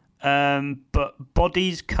 but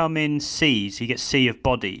bodies come in sea, so you get sea of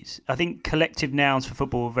bodies. I think collective nouns for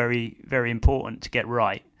football are very, very important to get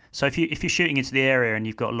right. So if you're shooting into the area and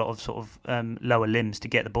you've got a lot of sort of lower limbs to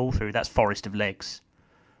get the ball through, that's forest of legs.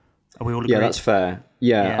 Are we all agreed? Yeah, that's fair.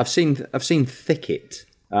 Yeah. I've seen thicket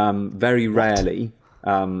very rarely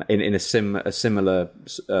in a similar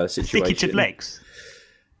situation. Thicket of legs.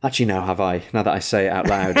 Actually, now that I say it out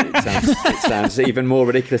loud, it sounds even more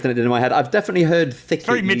ridiculous than it did in my head. I've definitely heard thicket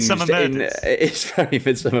very Midsummer Murders. It's very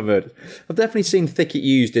Midsummer Murders. I've definitely seen thicket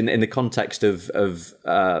used in the context of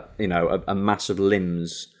a mass of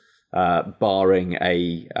limbs barring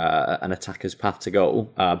an attacker's path to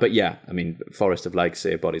goal. But yeah, I mean, forest of legs,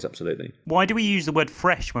 sea of bodies, absolutely. Why do we use the word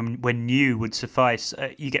fresh when new would suffice?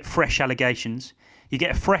 You get fresh allegations. You get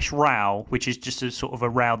a fresh row, which is just a sort of a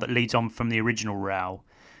row that leads on from the original row.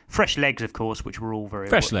 Fresh legs, of course, which were all very...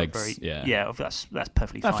 Fresh legs, yeah, that's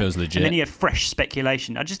perfectly fine. That feels legit. And then you have fresh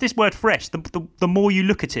speculation. Just this word fresh, the more you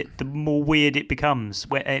look at it, the more weird it becomes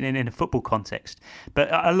in a football context.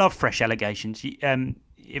 But I love fresh allegations. When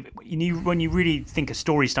you really think a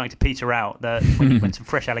story's starting to peter out, when some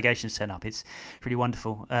fresh allegations turn up, it's really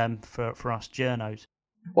wonderful for us journos.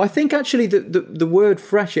 Well, I think actually the word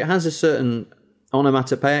fresh, it has a certain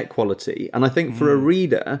onomatopoeic quality. And I think for a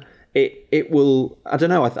reader... It will, I don't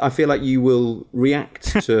know, I feel like you will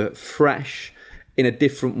react to fresh in a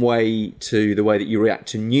different way to the way that you react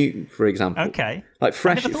to new, for example. Okay. Like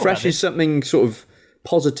fresh is something sort of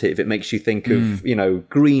positive. It makes you think of,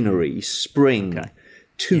 greenery, spring,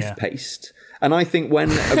 toothpaste. Yeah. And I think when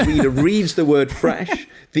a reader reads the word fresh,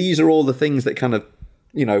 these are all the things that kind of,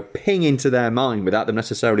 ping into their mind without them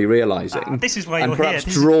necessarily realising. This is why and perhaps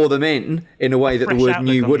draw them in a way that the word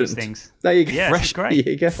new wouldn't. There you go. Yeah, fresh, great.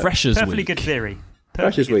 You go. Freshers Perfectly week. Good theory.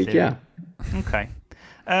 Freshers week, yeah. Okay.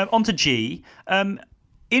 On to G.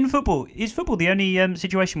 In football, is football the only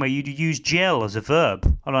situation where you use gel as a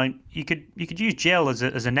verb? I mean, you could use gel as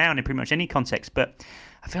a noun in pretty much any context, but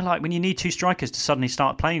I feel like when you need two strikers to suddenly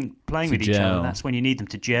start playing with each other, that's when you need them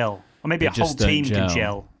to gel. Or maybe a whole team can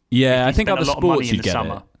gel. Yeah, I think other sports you get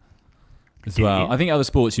summer. It as well. I think other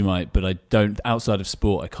sports you might, but I don't. Outside of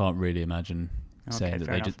sport, I can't really imagine saying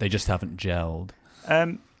that they just haven't gelled.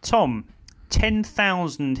 Tom,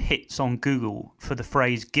 10,000 hits on Google for the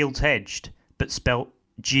phrase "gilt-edged," but spelt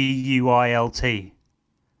GUILT.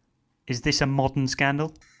 Is this a modern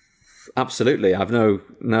scandal? Absolutely. I've no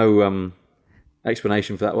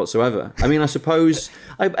explanation for that whatsoever. I mean, I suppose.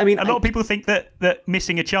 I mean, a lot of people think that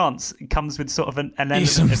missing a chance comes with sort of an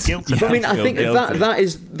element of guilt. But I mean, I think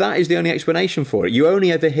that is the only explanation for it. You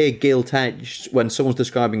only ever hear guilt-edged when someone's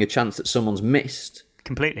describing a chance that someone's missed.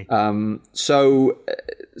 Completely. So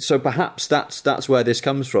perhaps that's where this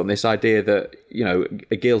comes from. This idea that, you know,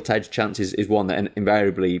 a gilt-edged chance is one that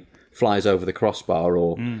invariably flies over the crossbar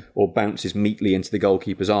or bounces meekly into the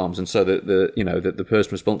goalkeeper's arms, and so that the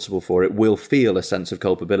person responsible for it will feel a sense of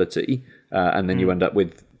culpability, and then you end up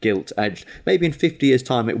with gilt-edged. Maybe in 50 years'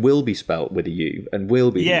 time it will be spelt with a U and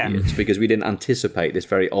will be idiots, because we didn't anticipate this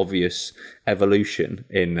very obvious evolution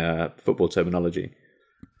in football terminology.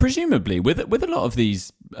 Presumably, with a lot of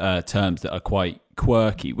these terms that are quite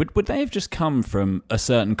quirky, would they have just come from a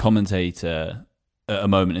certain commentator at a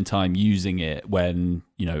moment in time using it when,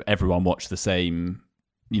 you know, everyone watched the same,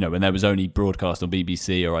 you know, when there was only broadcast on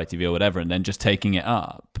BBC or ITV or whatever, and then just taking it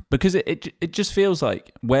up? Because it just feels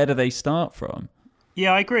like, where do they start from?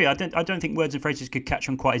 Yeah, I agree. I don't think words and phrases could catch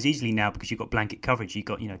on quite as easily now, because you've got blanket coverage. You've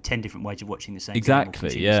got 10 different ways of watching the same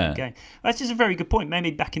exactly, game. Yeah. The same game. That's just a very good point. Maybe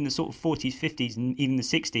back in the sort of 40s, 50s, and even the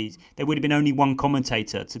 60s, there would have been only one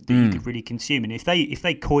commentator that you could really consume. And if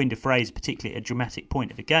they coined a phrase, particularly at a dramatic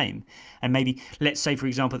point of a game, and maybe, let's say, for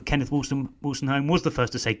example, that Kenneth Wolstenholme was the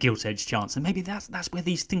first to say gilt-edged chance, and maybe that's where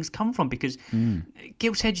these things come from, because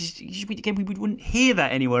gilt-edged, again, we wouldn't hear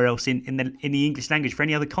that anywhere else in the English language for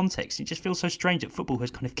any other context. It just feels so strange that football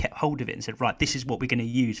has kind of kept hold of it and said, right, this is what we're going to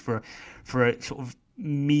use for a sort of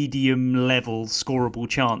medium level scoreable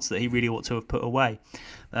chance that he really ought to have put away.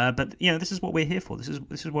 But this is what we're here for. This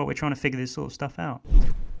is why we're trying to figure this sort of stuff out.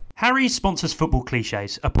 Harry's sponsors Football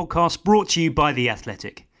Clichés, a podcast brought to you by The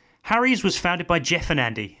Athletic. Harry's was founded by Jeff and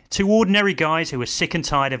Andy, two ordinary guys who were sick and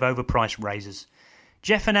tired of overpriced razors.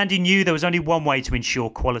 Jeff and Andy knew there was only one way to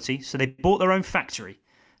ensure quality, so they bought their own factory.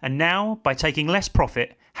 And now, by taking less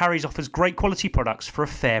profit, Harry's offers great quality products for a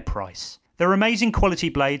fair price. Their amazing quality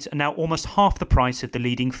blades are now almost half the price of the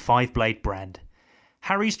leading 5-blade brand.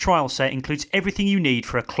 Harry's trial set includes everything you need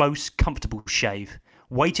for a close, comfortable shave.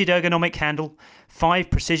 Weighted ergonomic handle, 5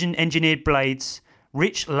 precision-engineered blades,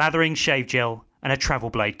 rich lathering shave gel, and a travel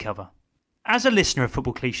blade cover. As a listener of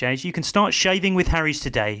Football Clichés, you can start shaving with Harry's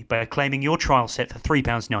today by claiming your trial set for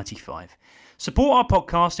 £3.95. Support our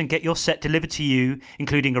podcast and get your set delivered to you,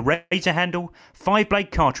 including a razor handle,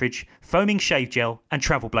 5-blade cartridge, foaming shave gel, and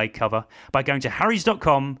travel blade cover, by going to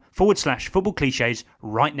harrys.com/football clichés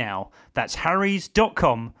right now. That's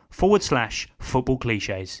harrys.com/football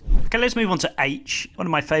clichés. Okay, let's move on to H. One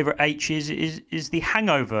of my favourite H's is the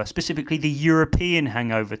hangover, specifically the European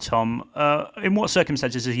hangover, Tom. In what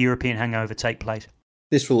circumstances does a European hangover take place?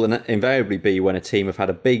 This will invariably be when a team have had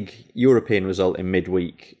a big European result in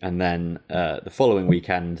midweek, and then the following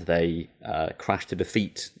weekend they crash to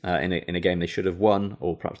defeat in a game they should have won,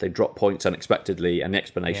 or perhaps they drop points unexpectedly, and the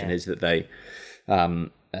explanation is that they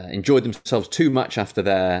enjoyed themselves too much after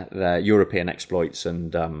their European exploits,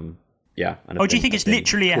 and do you think it's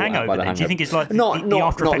literally a hangover? Do you think it's like the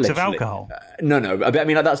after effects of alcohol? No. I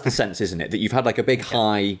mean, that's the sense, isn't it? That you've had like a big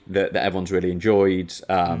high that everyone's really enjoyed,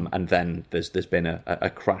 and then there's been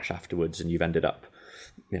a crash afterwards, and you've ended up,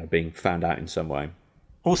 being found out in some way.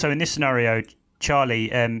 Also, in this scenario, Charlie,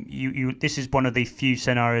 this is one of the few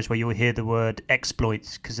scenarios where you'll hear the word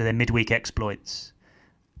exploits, because they're midweek exploits,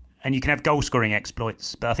 and you can have goal scoring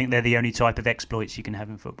exploits, but I think they're the only type of exploits you can have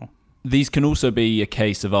in football. These can also be a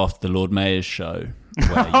case of after the Lord Mayor's show,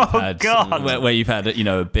 where you've had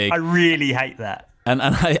a big. I really hate that. And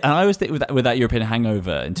I always think with that European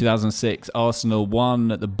hangover in 2006, Arsenal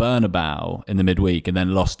won at the Bernabeu in the midweek and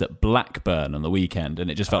then lost at Blackburn on the weekend, and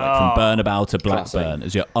it just felt like from Bernabeu to Blackburn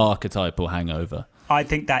as your archetypal hangover. I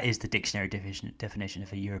think that is the dictionary definition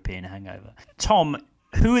of a European hangover. Tom,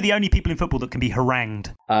 who are the only people in football that can be harangued?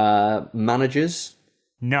 Managers?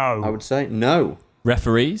 No. I would say no.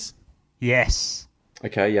 Referees? Yes.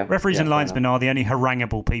 Okay, yeah. Referees and linesmen are the only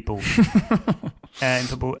haranguable people in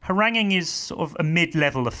football. Haranguing is sort of a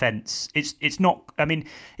mid-level offence. It's not. I mean,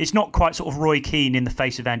 it's not quite sort of Roy Keane in the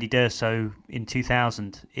face of Andy D'Urso in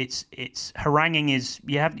 2000. It's haranguing is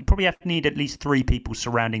you probably have to need at least 3 people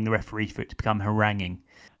surrounding the referee for it to become haranguing.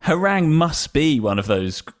 Harangue must be one of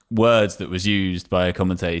those words that was used by a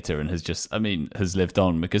commentator and has lived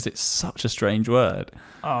on, because it's such a strange word.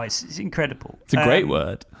 Oh, it's incredible. It's a great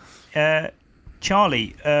word.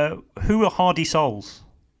 Charlie, who are hardy souls?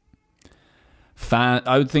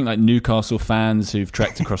 I would think like Newcastle fans who've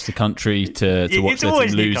trekked across the country to watch their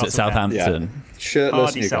team lose at Southampton. Yeah.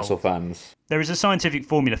 Shirtless hardy Newcastle fans. There is a scientific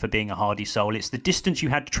formula for being a hardy soul. It's the distance you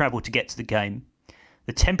had to travel to get to the game,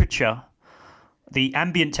 the temperature, the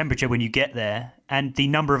ambient temperature when you get there, and the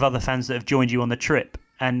number of other fans that have joined you on the trip.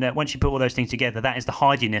 And once you put all those things together, that is the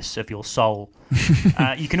hardiness of your soul.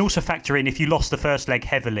 You can also factor in if you lost the first leg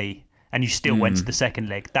heavily and you still went to the second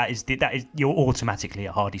leg. That is you're automatically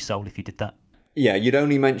a hardy soul if you did that. Yeah, you'd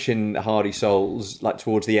only mention hardy souls like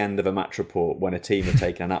towards the end of a match report when a team have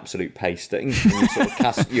taken an absolute pasting. And you sort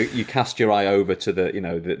of cast your eye over to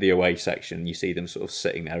the away section. You see them sort of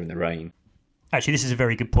sitting there in the rain. Actually, this is a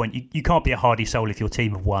very good point. You can't be a hardy soul if your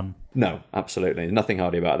team have won. No, absolutely. There's nothing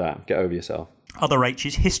hardy about that. Get over yourself. Other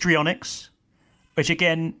H's, histrionics, which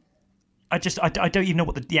again, I don't even know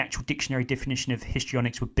what the actual dictionary definition of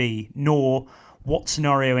histrionics would be, nor what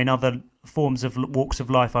scenario in other forms of walks of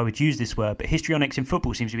life I would use this word. But histrionics in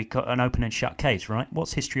football seems to be an open and shut case, right?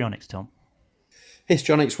 What's histrionics, Tom?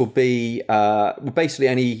 Histrionics will be basically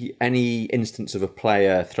any instance of a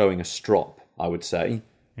player throwing a strop, I would say.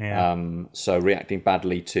 Yeah. So reacting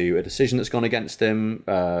badly to a decision that's gone against him,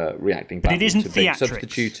 reacting badly to being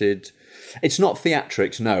substituted. It's not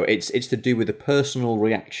theatrics, no. It's to do with the personal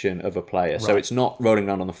reaction of a player. Right. So it's not rolling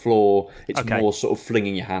around on the floor. It's more sort of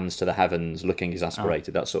flinging your hands to the heavens, looking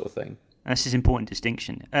exasperated, that sort of thing. This is an important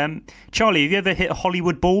distinction. Charlie, have you ever hit a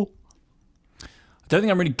Hollywood ball? I don't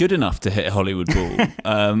think I'm really good enough to hit a Hollywood ball.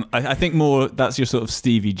 I think more that's your sort of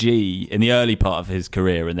Stevie G in the early part of his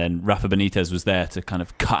career, and then Rafa Benitez was there to kind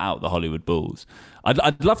of cut out the Hollywood balls.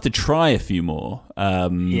 I'd love to try a few more,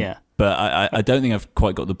 but I don't think I've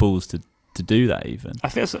quite got the balls to do that even. I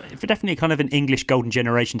feel it's definitely kind of an English golden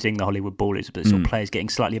generation thing, the Hollywood ball is, but sort of players getting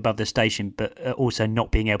slightly above their station, but also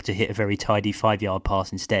not being able to hit a very tidy 5-yard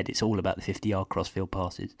pass instead. It's all about the 50-yard crossfield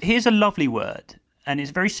passes. Here's a lovely word, and it's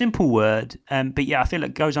a very simple word, but yeah, I feel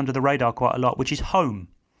it goes under the radar quite a lot, which is home.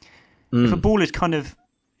 If a ball is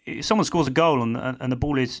if someone scores a goal and the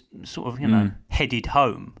ball is sort of, headed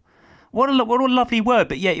home, what a lovely word,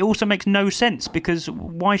 but yeah, it also makes no sense, because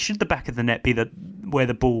why should the back of the net be where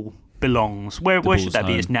the ball belongs? Where should that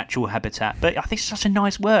be its natural habitat? But I think it's such a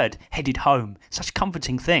nice word, headed home. Such a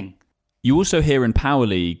comforting thing. You also hear in Power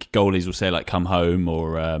League, goalies will say like "come home"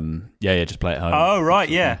 or just play at home. Oh right,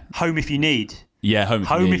 yeah, home if you need. Yeah,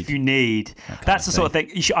 home if you need. That's the sort of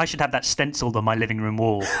thing. I should have that stenciled on my living room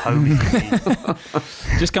wall. Home if you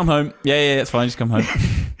need. Just come home. Yeah, that's fine. Just come home.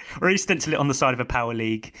 Or you stencil it on the side of a Power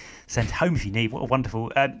League. Send home if you need. What a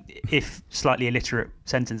wonderful, if slightly illiterate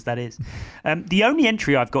sentence that is. The only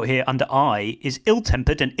entry I've got here under I is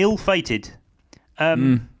ill-tempered and ill-fated.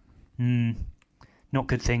 Not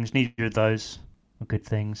good things. Neither of those are good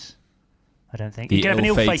things, I don't think. You can have an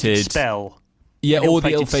ill-fated spell. Yeah, or the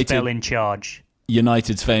ill-fated spell in charge.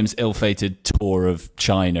 United's famous ill-fated tour of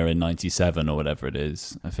China in '97 or whatever it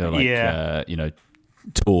is. I feel like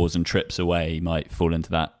tours and trips away might fall into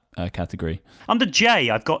that category. Under J,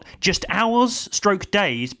 I've got just hours /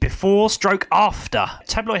 days before / after.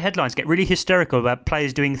 Tabloid headlines get really hysterical about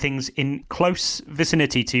players doing things in close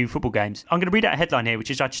vicinity to football games. I'm going to read out a headline here, which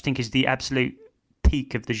I just think is the absolute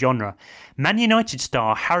peak of the genre. Man United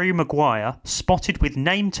star Harry Maguire spotted with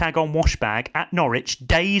name tag on wash bag at Norwich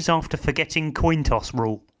days after forgetting coin toss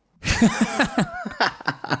rule.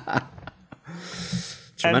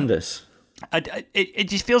 Tremendous. It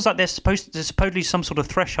just feels like there's supposedly some sort of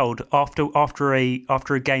threshold after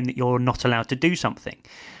a game that you're not allowed to do something.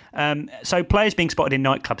 So players being spotted in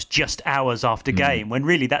nightclubs just hours after game, when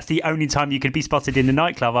really that's the only time you could be spotted in a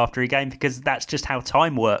nightclub after a game, because that's just how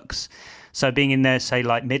time works. So being in there, say,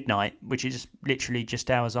 like midnight, which is literally just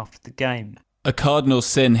hours after the game. A cardinal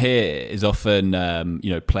sin here is often,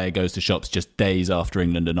 player goes to shops just days after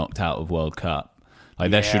England are knocked out of World Cup.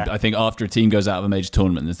 There should, I think, after a team goes out of a major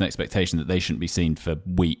tournament, there's an expectation that they shouldn't be seen for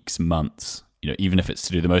weeks, months, even if it's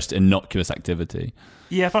to do the most innocuous activity.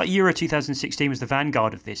 Yeah, I felt like Euro 2016 was the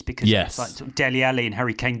vanguard of this, because it's like sort of Dele Alli and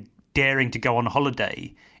Harry Kane daring to go on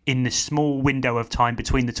holiday in the small window of time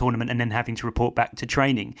between the tournament and then having to report back to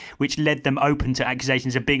training, which led them open to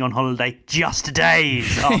accusations of being on holiday just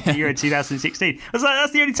days after Euro 2016. I was like,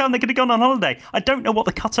 that's the only time they could have gone on holiday. I don't know what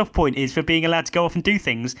the cut-off point is for being allowed to go off and do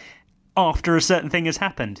things after a certain thing has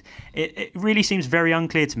happened. It really seems very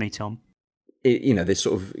unclear to me, Tom. This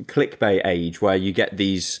sort of clickbait age where you get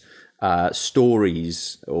these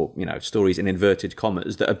stories, or stories in inverted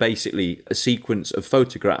commas, that are basically a sequence of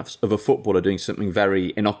photographs of a footballer doing something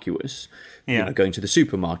very innocuous, going to the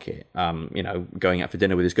supermarket, going out for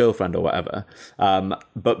dinner with his girlfriend or whatever.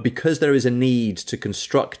 But because there is a need to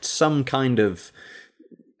construct some kind of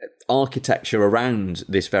architecture around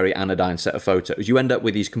this very anodyne set of photos, you end up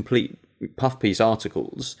with these complete puff piece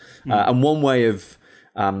articles. And one way of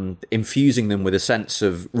infusing them with a sense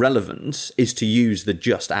of relevance is to use the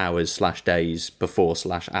just hours / days before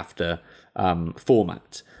 / after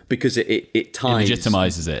format. because it ties... It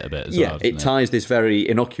legitimizes it a bit as well. Yeah, it ties this very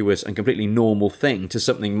innocuous and completely normal thing to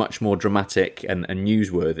something much more dramatic and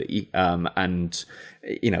newsworthy, and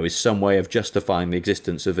is some way of justifying the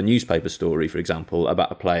existence of a newspaper story, for example,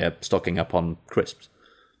 about a player stocking up on crisps.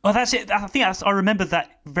 Well, that's it. I remember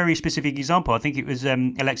that very specific example. I think it was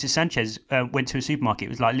Alexis Sanchez went to a supermarket. It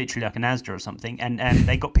was like literally like an Asda or something, and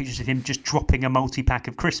they got pictures of him just dropping a multi-pack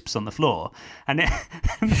of crisps on the floor. And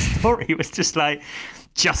the story was just like,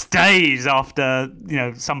 just days after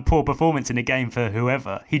some poor performance in a game for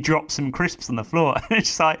whoever, he dropped some crisps on the floor. And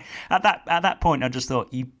it's like at that point, I just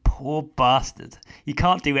thought, you poor bastard, you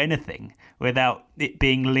can't do anything without it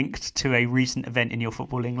being linked to a recent event in your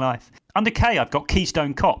footballing life. Under K, I've got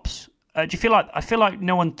Keystone Cops. Do you feel like I feel like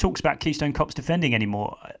no one talks about Keystone Cops defending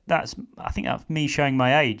anymore? I think that's me showing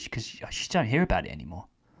my age, because I just don't hear about it anymore.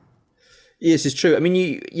 Yes, it's true. I mean,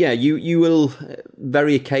 you will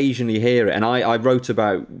very occasionally hear it, and I wrote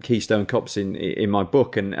about Keystone Cops in my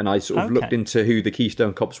book, and I sort of looked into who the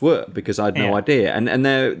Keystone Cops were, because I had no idea, and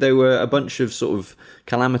there were a bunch of sort of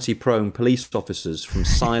calamity-prone police officers from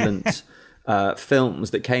silent films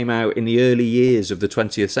that came out in the early years of the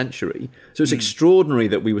 20th century. So it's extraordinary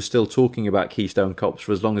that we were still talking about Keystone Cops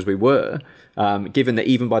for as long as we were, given that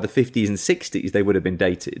even by the 50s and 60s they would have been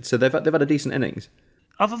dated. So they've had a decent innings.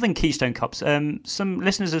 Other than Keystone Cops, some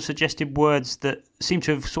listeners have suggested words that seem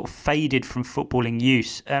to have sort of faded from footballing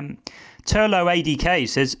use. Turlo ADK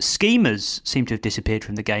says schemers seem to have disappeared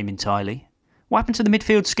from the game entirely. What happened to the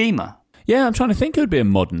midfield schemer? Yeah, I'm trying to think who would be a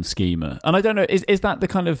modern schemer. And I don't know, is that the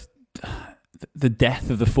kind of the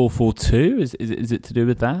death of the 4-4-2? Is it to do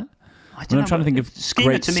with that? I don't know. I'm trying to think of schemer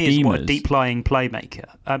great to me schemers. Is what a deep-lying playmaker.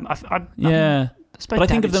 I suppose but I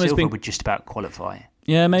think David of them as Silva being... would just about qualify.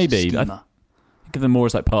 Yeah, maybe. Schemer. I think of them more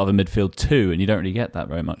as like part of a midfield too, and you don't really get that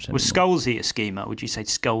very much anymore. Was Scholesy a schemer? Would you say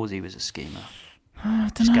Scholesy was a schemer? I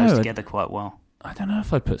don't just know. Goes together quite well. I don't know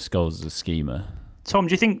if I'd put Scholes as a schemer. Tom,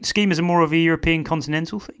 do you think schemers are more of a European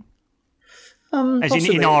continental thing? As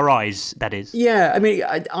in our eyes, that is. Yeah, I mean,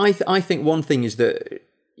 I think one thing is that,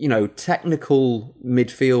 technical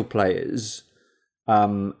midfield players,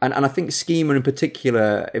 and I think schemer in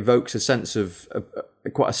particular evokes a sense of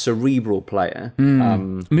quite a cerebral player. I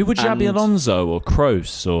mean, would Xabi Alonso or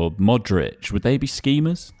Kroos or Modric, would they be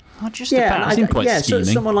schemers? I think so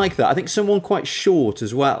someone like that. I think someone quite short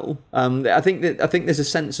as well. I think there's a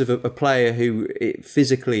sense of a player who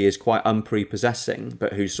physically is quite unprepossessing,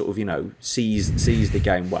 but who sort of sees the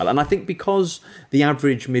game well. And I think because the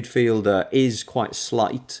average midfielder is quite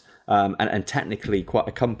slight and technically quite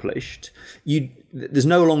accomplished, there's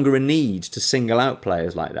no longer a need to single out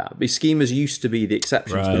players like that. But schemers used to be the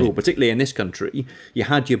exception to the rule, particularly in this country. You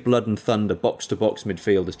had your blood and thunder box-to-box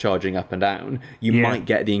midfielders charging up and down. You might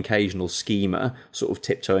get the occasional schemer sort of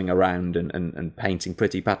tiptoeing around and painting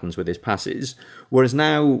pretty patterns with his passes. Whereas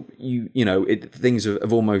now, things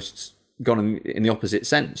have almost gone in the opposite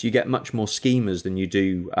sense. You get much more schemers than you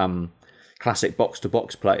do classic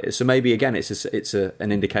box-to-box players. So maybe, again, it's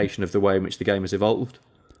an indication of the way in which the game has evolved.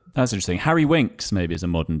 That's interesting. Harry Winks maybe is a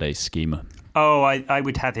modern-day schemer. Oh, I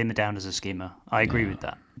would have him down as a schemer. I agree with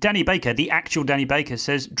that. Danny Baker, the actual Danny Baker,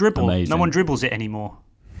 says dribble. Amazing. No one dribbles it anymore.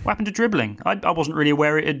 What happened to dribbling? I wasn't really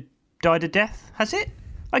aware it had died a death. Has it?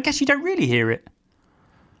 I guess you don't really hear it.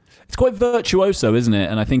 It's quite virtuoso, isn't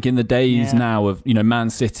it? And I think in the days now of, Man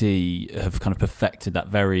City have kind of perfected that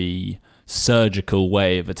very surgical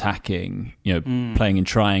way of attacking, playing in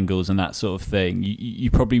triangles and that sort of thing.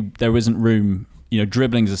 You probably, there isn't room...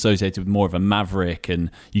 dribbling is associated with more of a maverick,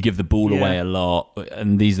 and you give the ball away a lot,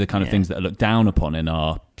 and these are the kind of things that are looked down upon in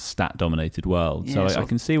our stat-dominated world. So I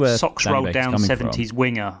can see where socks Danny rolled Baker's down coming 70s from.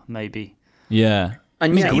 winger, maybe. Yeah.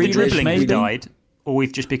 And either dribbling has maybe. died, or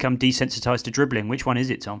we've just become desensitised to dribbling. Which one is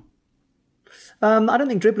it, Tom? I don't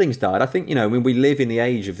think dribbling's died. I think, we live in the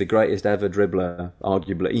age of the greatest ever dribbler,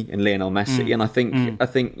 arguably, in Lionel Messi. And I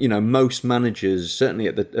think, most managers, certainly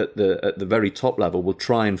at the very top level, will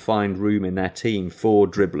try and find room in their team for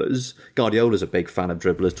dribblers. Guardiola's a big fan of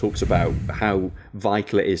dribblers, talks about how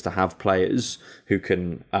vital it is to have players who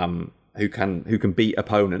can beat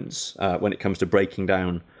opponents when it comes to breaking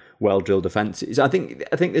down well-drilled defences. I think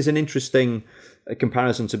there's an interesting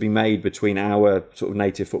comparison to be made between our sort of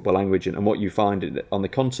native football language and what you find on the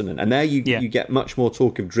continent. And there you get much more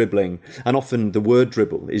talk of dribbling, and often the word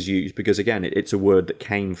dribble is used because, again, it's a word that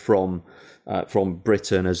came from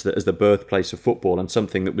Britain as the birthplace of football, and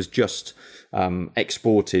something that was just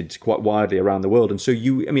exported quite widely around the world. And so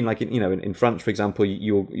in France, for example,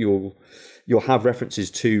 you'll have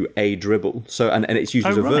references to a dribble. So and it's used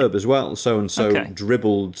as a verb as well. So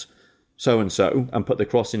dribbled so and so and put the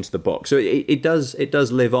cross into the box. So it does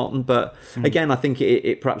live on, but again, I think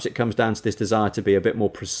it perhaps it comes down to this desire to be a bit more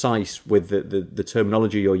precise with the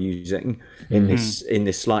terminology you're using in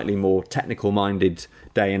this slightly more technical minded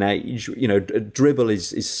day and age. You know, dribble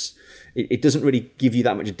is it doesn't really give you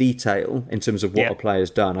that much detail in terms of what a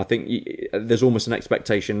player's done. I think there's almost an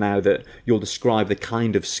expectation now that you'll describe the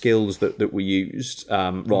kind of skills that we used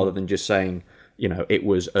rather than just saying, you know, it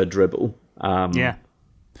was a dribble.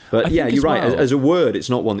 But yeah, you're right. As a word, it's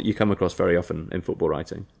not one that you come across very often in football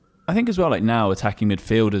writing. I think as well, like now, attacking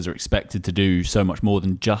midfielders are expected to do so much more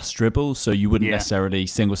than just dribble, so you wouldn't necessarily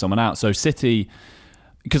single someone out. So City,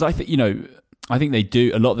 because I think, you know, I think they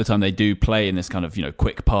do, a lot of the time they do play in this kind of, you know,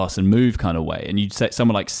 quick pass and move kind of way. And you'd say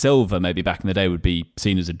someone like Silva maybe back in the day would be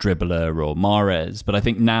seen as a dribbler, or Mahrez. But I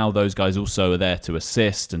think now those guys also are there to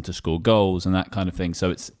assist and to score goals and that kind of thing.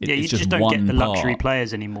 So it's you just don't one get the luxury part.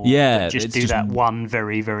 players anymore. Yeah, that just do that one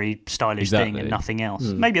very, very stylish thing and nothing else.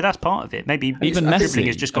 Maybe that's part of it. Maybe even dribbling Messi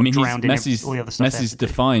has just got drowned in all the other stuff. Messi's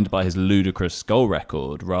defined by his ludicrous goal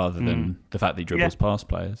record rather than the fact that he dribbles past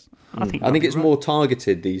players. I think it's more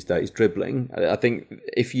targeted these days, dribbling. I think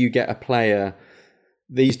if you get a player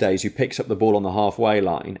these days who picks up the ball on the halfway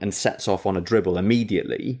line and sets off on a dribble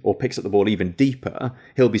immediately, or picks up the ball even deeper,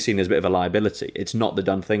 he'll be seen as a bit of a liability. It's not the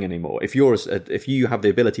done thing anymore. If you have the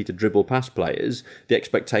ability to dribble past players, the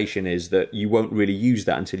expectation is that you won't really use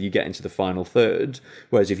that until you get into the final third.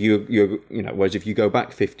 Whereas if you go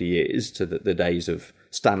back 50 years to the days of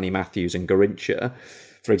Stanley Matthews and Garrincha,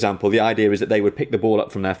 for example, the idea is that they would pick the ball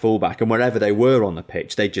up from their fullback, and wherever they were on the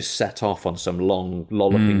pitch, they just set off on some long,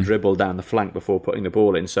 lolloping dribble down the flank before putting the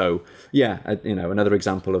ball in. So, yeah, another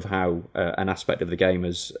example of how an aspect of the game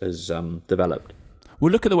has developed.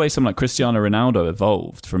 Well, look at the way someone like Cristiano Ronaldo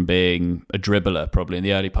evolved from being a dribbler, probably in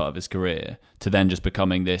the early part of his career, to then just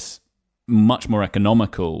becoming this much more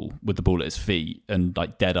economical with the ball at his feet and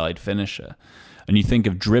like dead-eyed finisher. And you think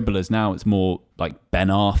of dribblers now, it's more like Ben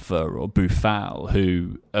Arfa or Boufal,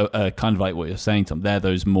 who are kind of like what you're saying, Tom. They're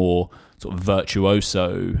those more sort of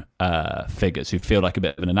virtuoso figures who feel like a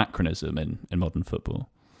bit of an anachronism in modern football.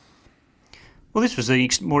 Well, this was a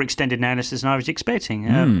more extended analysis than I was expecting.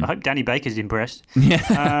 I hope Danny Baker's impressed.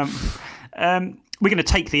 Yeah. We're going to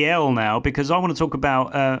take the L now because I want to talk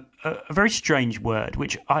about a very strange word,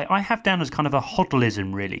 which I have down as kind of a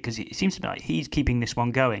hodlism, really, because it seems to me like he's keeping this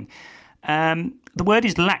one going. The word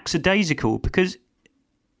is lackadaisical because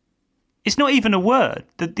it's not even a word.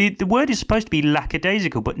 The word is supposed to be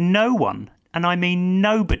lackadaisical, but no one, and I mean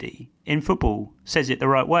nobody, in football says it the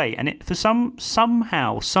right way. And it, for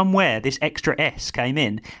somehow, somewhere, this extra S came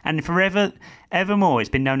in, and evermore it's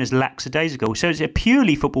been known as lackadaisical. So it's a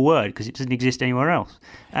purely football word because it doesn't exist anywhere else.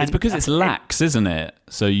 And it's because it's lax, isn't it?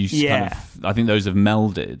 So kind of, I think those have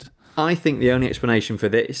melded. I think the only explanation for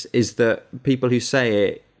this is that people who say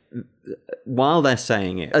it, while they're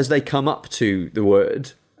saying it, as they come up to the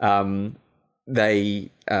word, they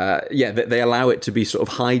allow it to be sort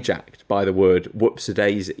of hijacked by the word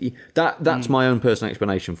whoopsie-daisy. That's my own personal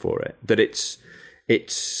explanation for it. That it's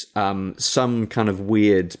some kind of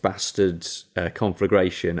weird bastard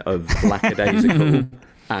conflagration of lackadaisical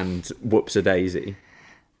and whoopsie-daisy.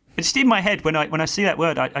 It's in my head when I see that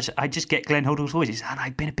word. I just get Glenn Hoddle's voices, and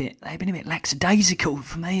they've been a bit lackadaisical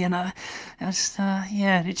for me. And it's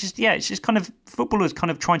just kind of footballers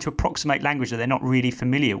kind of trying to approximate language that they're not really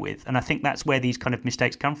familiar with, and I think that's where these kind of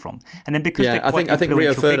mistakes come from. And then because I think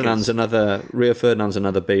Rio Ferdinand's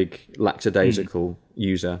another big lackadaisical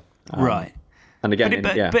user, right? And again,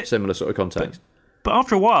 similar sort of context. But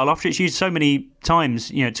after a while, after it's used so many times,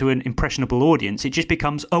 to an impressionable audience, it just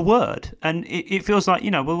becomes a word. And it feels like,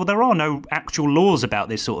 well, there are no actual laws about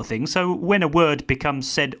this sort of thing. So when a word becomes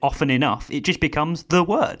said often enough, it just becomes the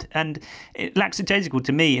word. And lackadaisical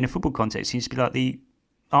to me in a football context seems to be like the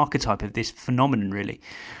archetype of this phenomenon, really.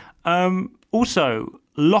 Also,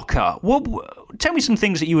 locker. Tell me some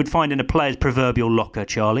things that you would find in a player's proverbial locker,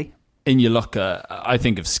 Charlie. In your locker, I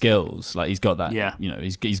think of skills. Like he's got that. Yeah.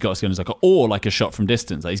 He's got a skill in his locker, or like a shot from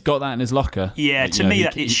distance. Like he's got that in his locker. Yeah. Like, to me,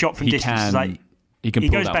 it's shot from distance. He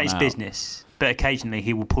goes about his business, but occasionally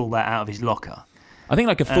he will pull that out of his locker. I think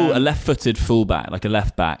like a left-footed fullback, like a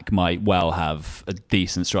left back, might well have a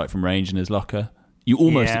decent strike from range in his locker. You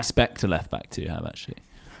almost expect a left back to have, actually.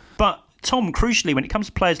 But Tom, crucially, when it comes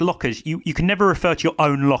to players' lockers, you can never refer to your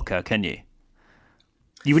own locker, can you?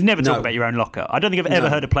 You would never talk about your own locker. I don't think I've ever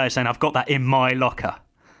heard a player saying, "I've got that in my locker."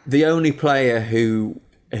 The only player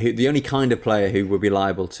the only kind of player who would be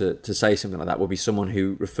liable to say something like that would be someone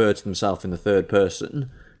who referred to themselves in the third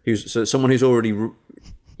person, someone who's already,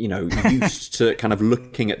 used to kind of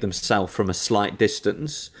looking at themselves from a slight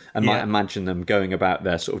distance and might imagine them going about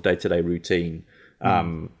their sort of day-to-day routine.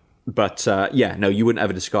 But you wouldn't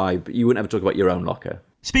ever talk about your own locker.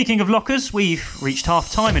 Speaking of lockers, we've reached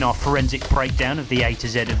half-time in our forensic breakdown of the A to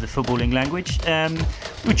Z of the footballing language.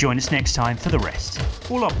 You'll join us next time for the rest.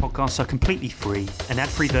 All our podcasts are completely free, and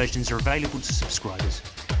ad-free versions are available to subscribers.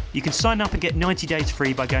 You can sign up and get 90 days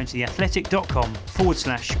free by going to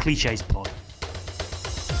theathletic.com/clichespod.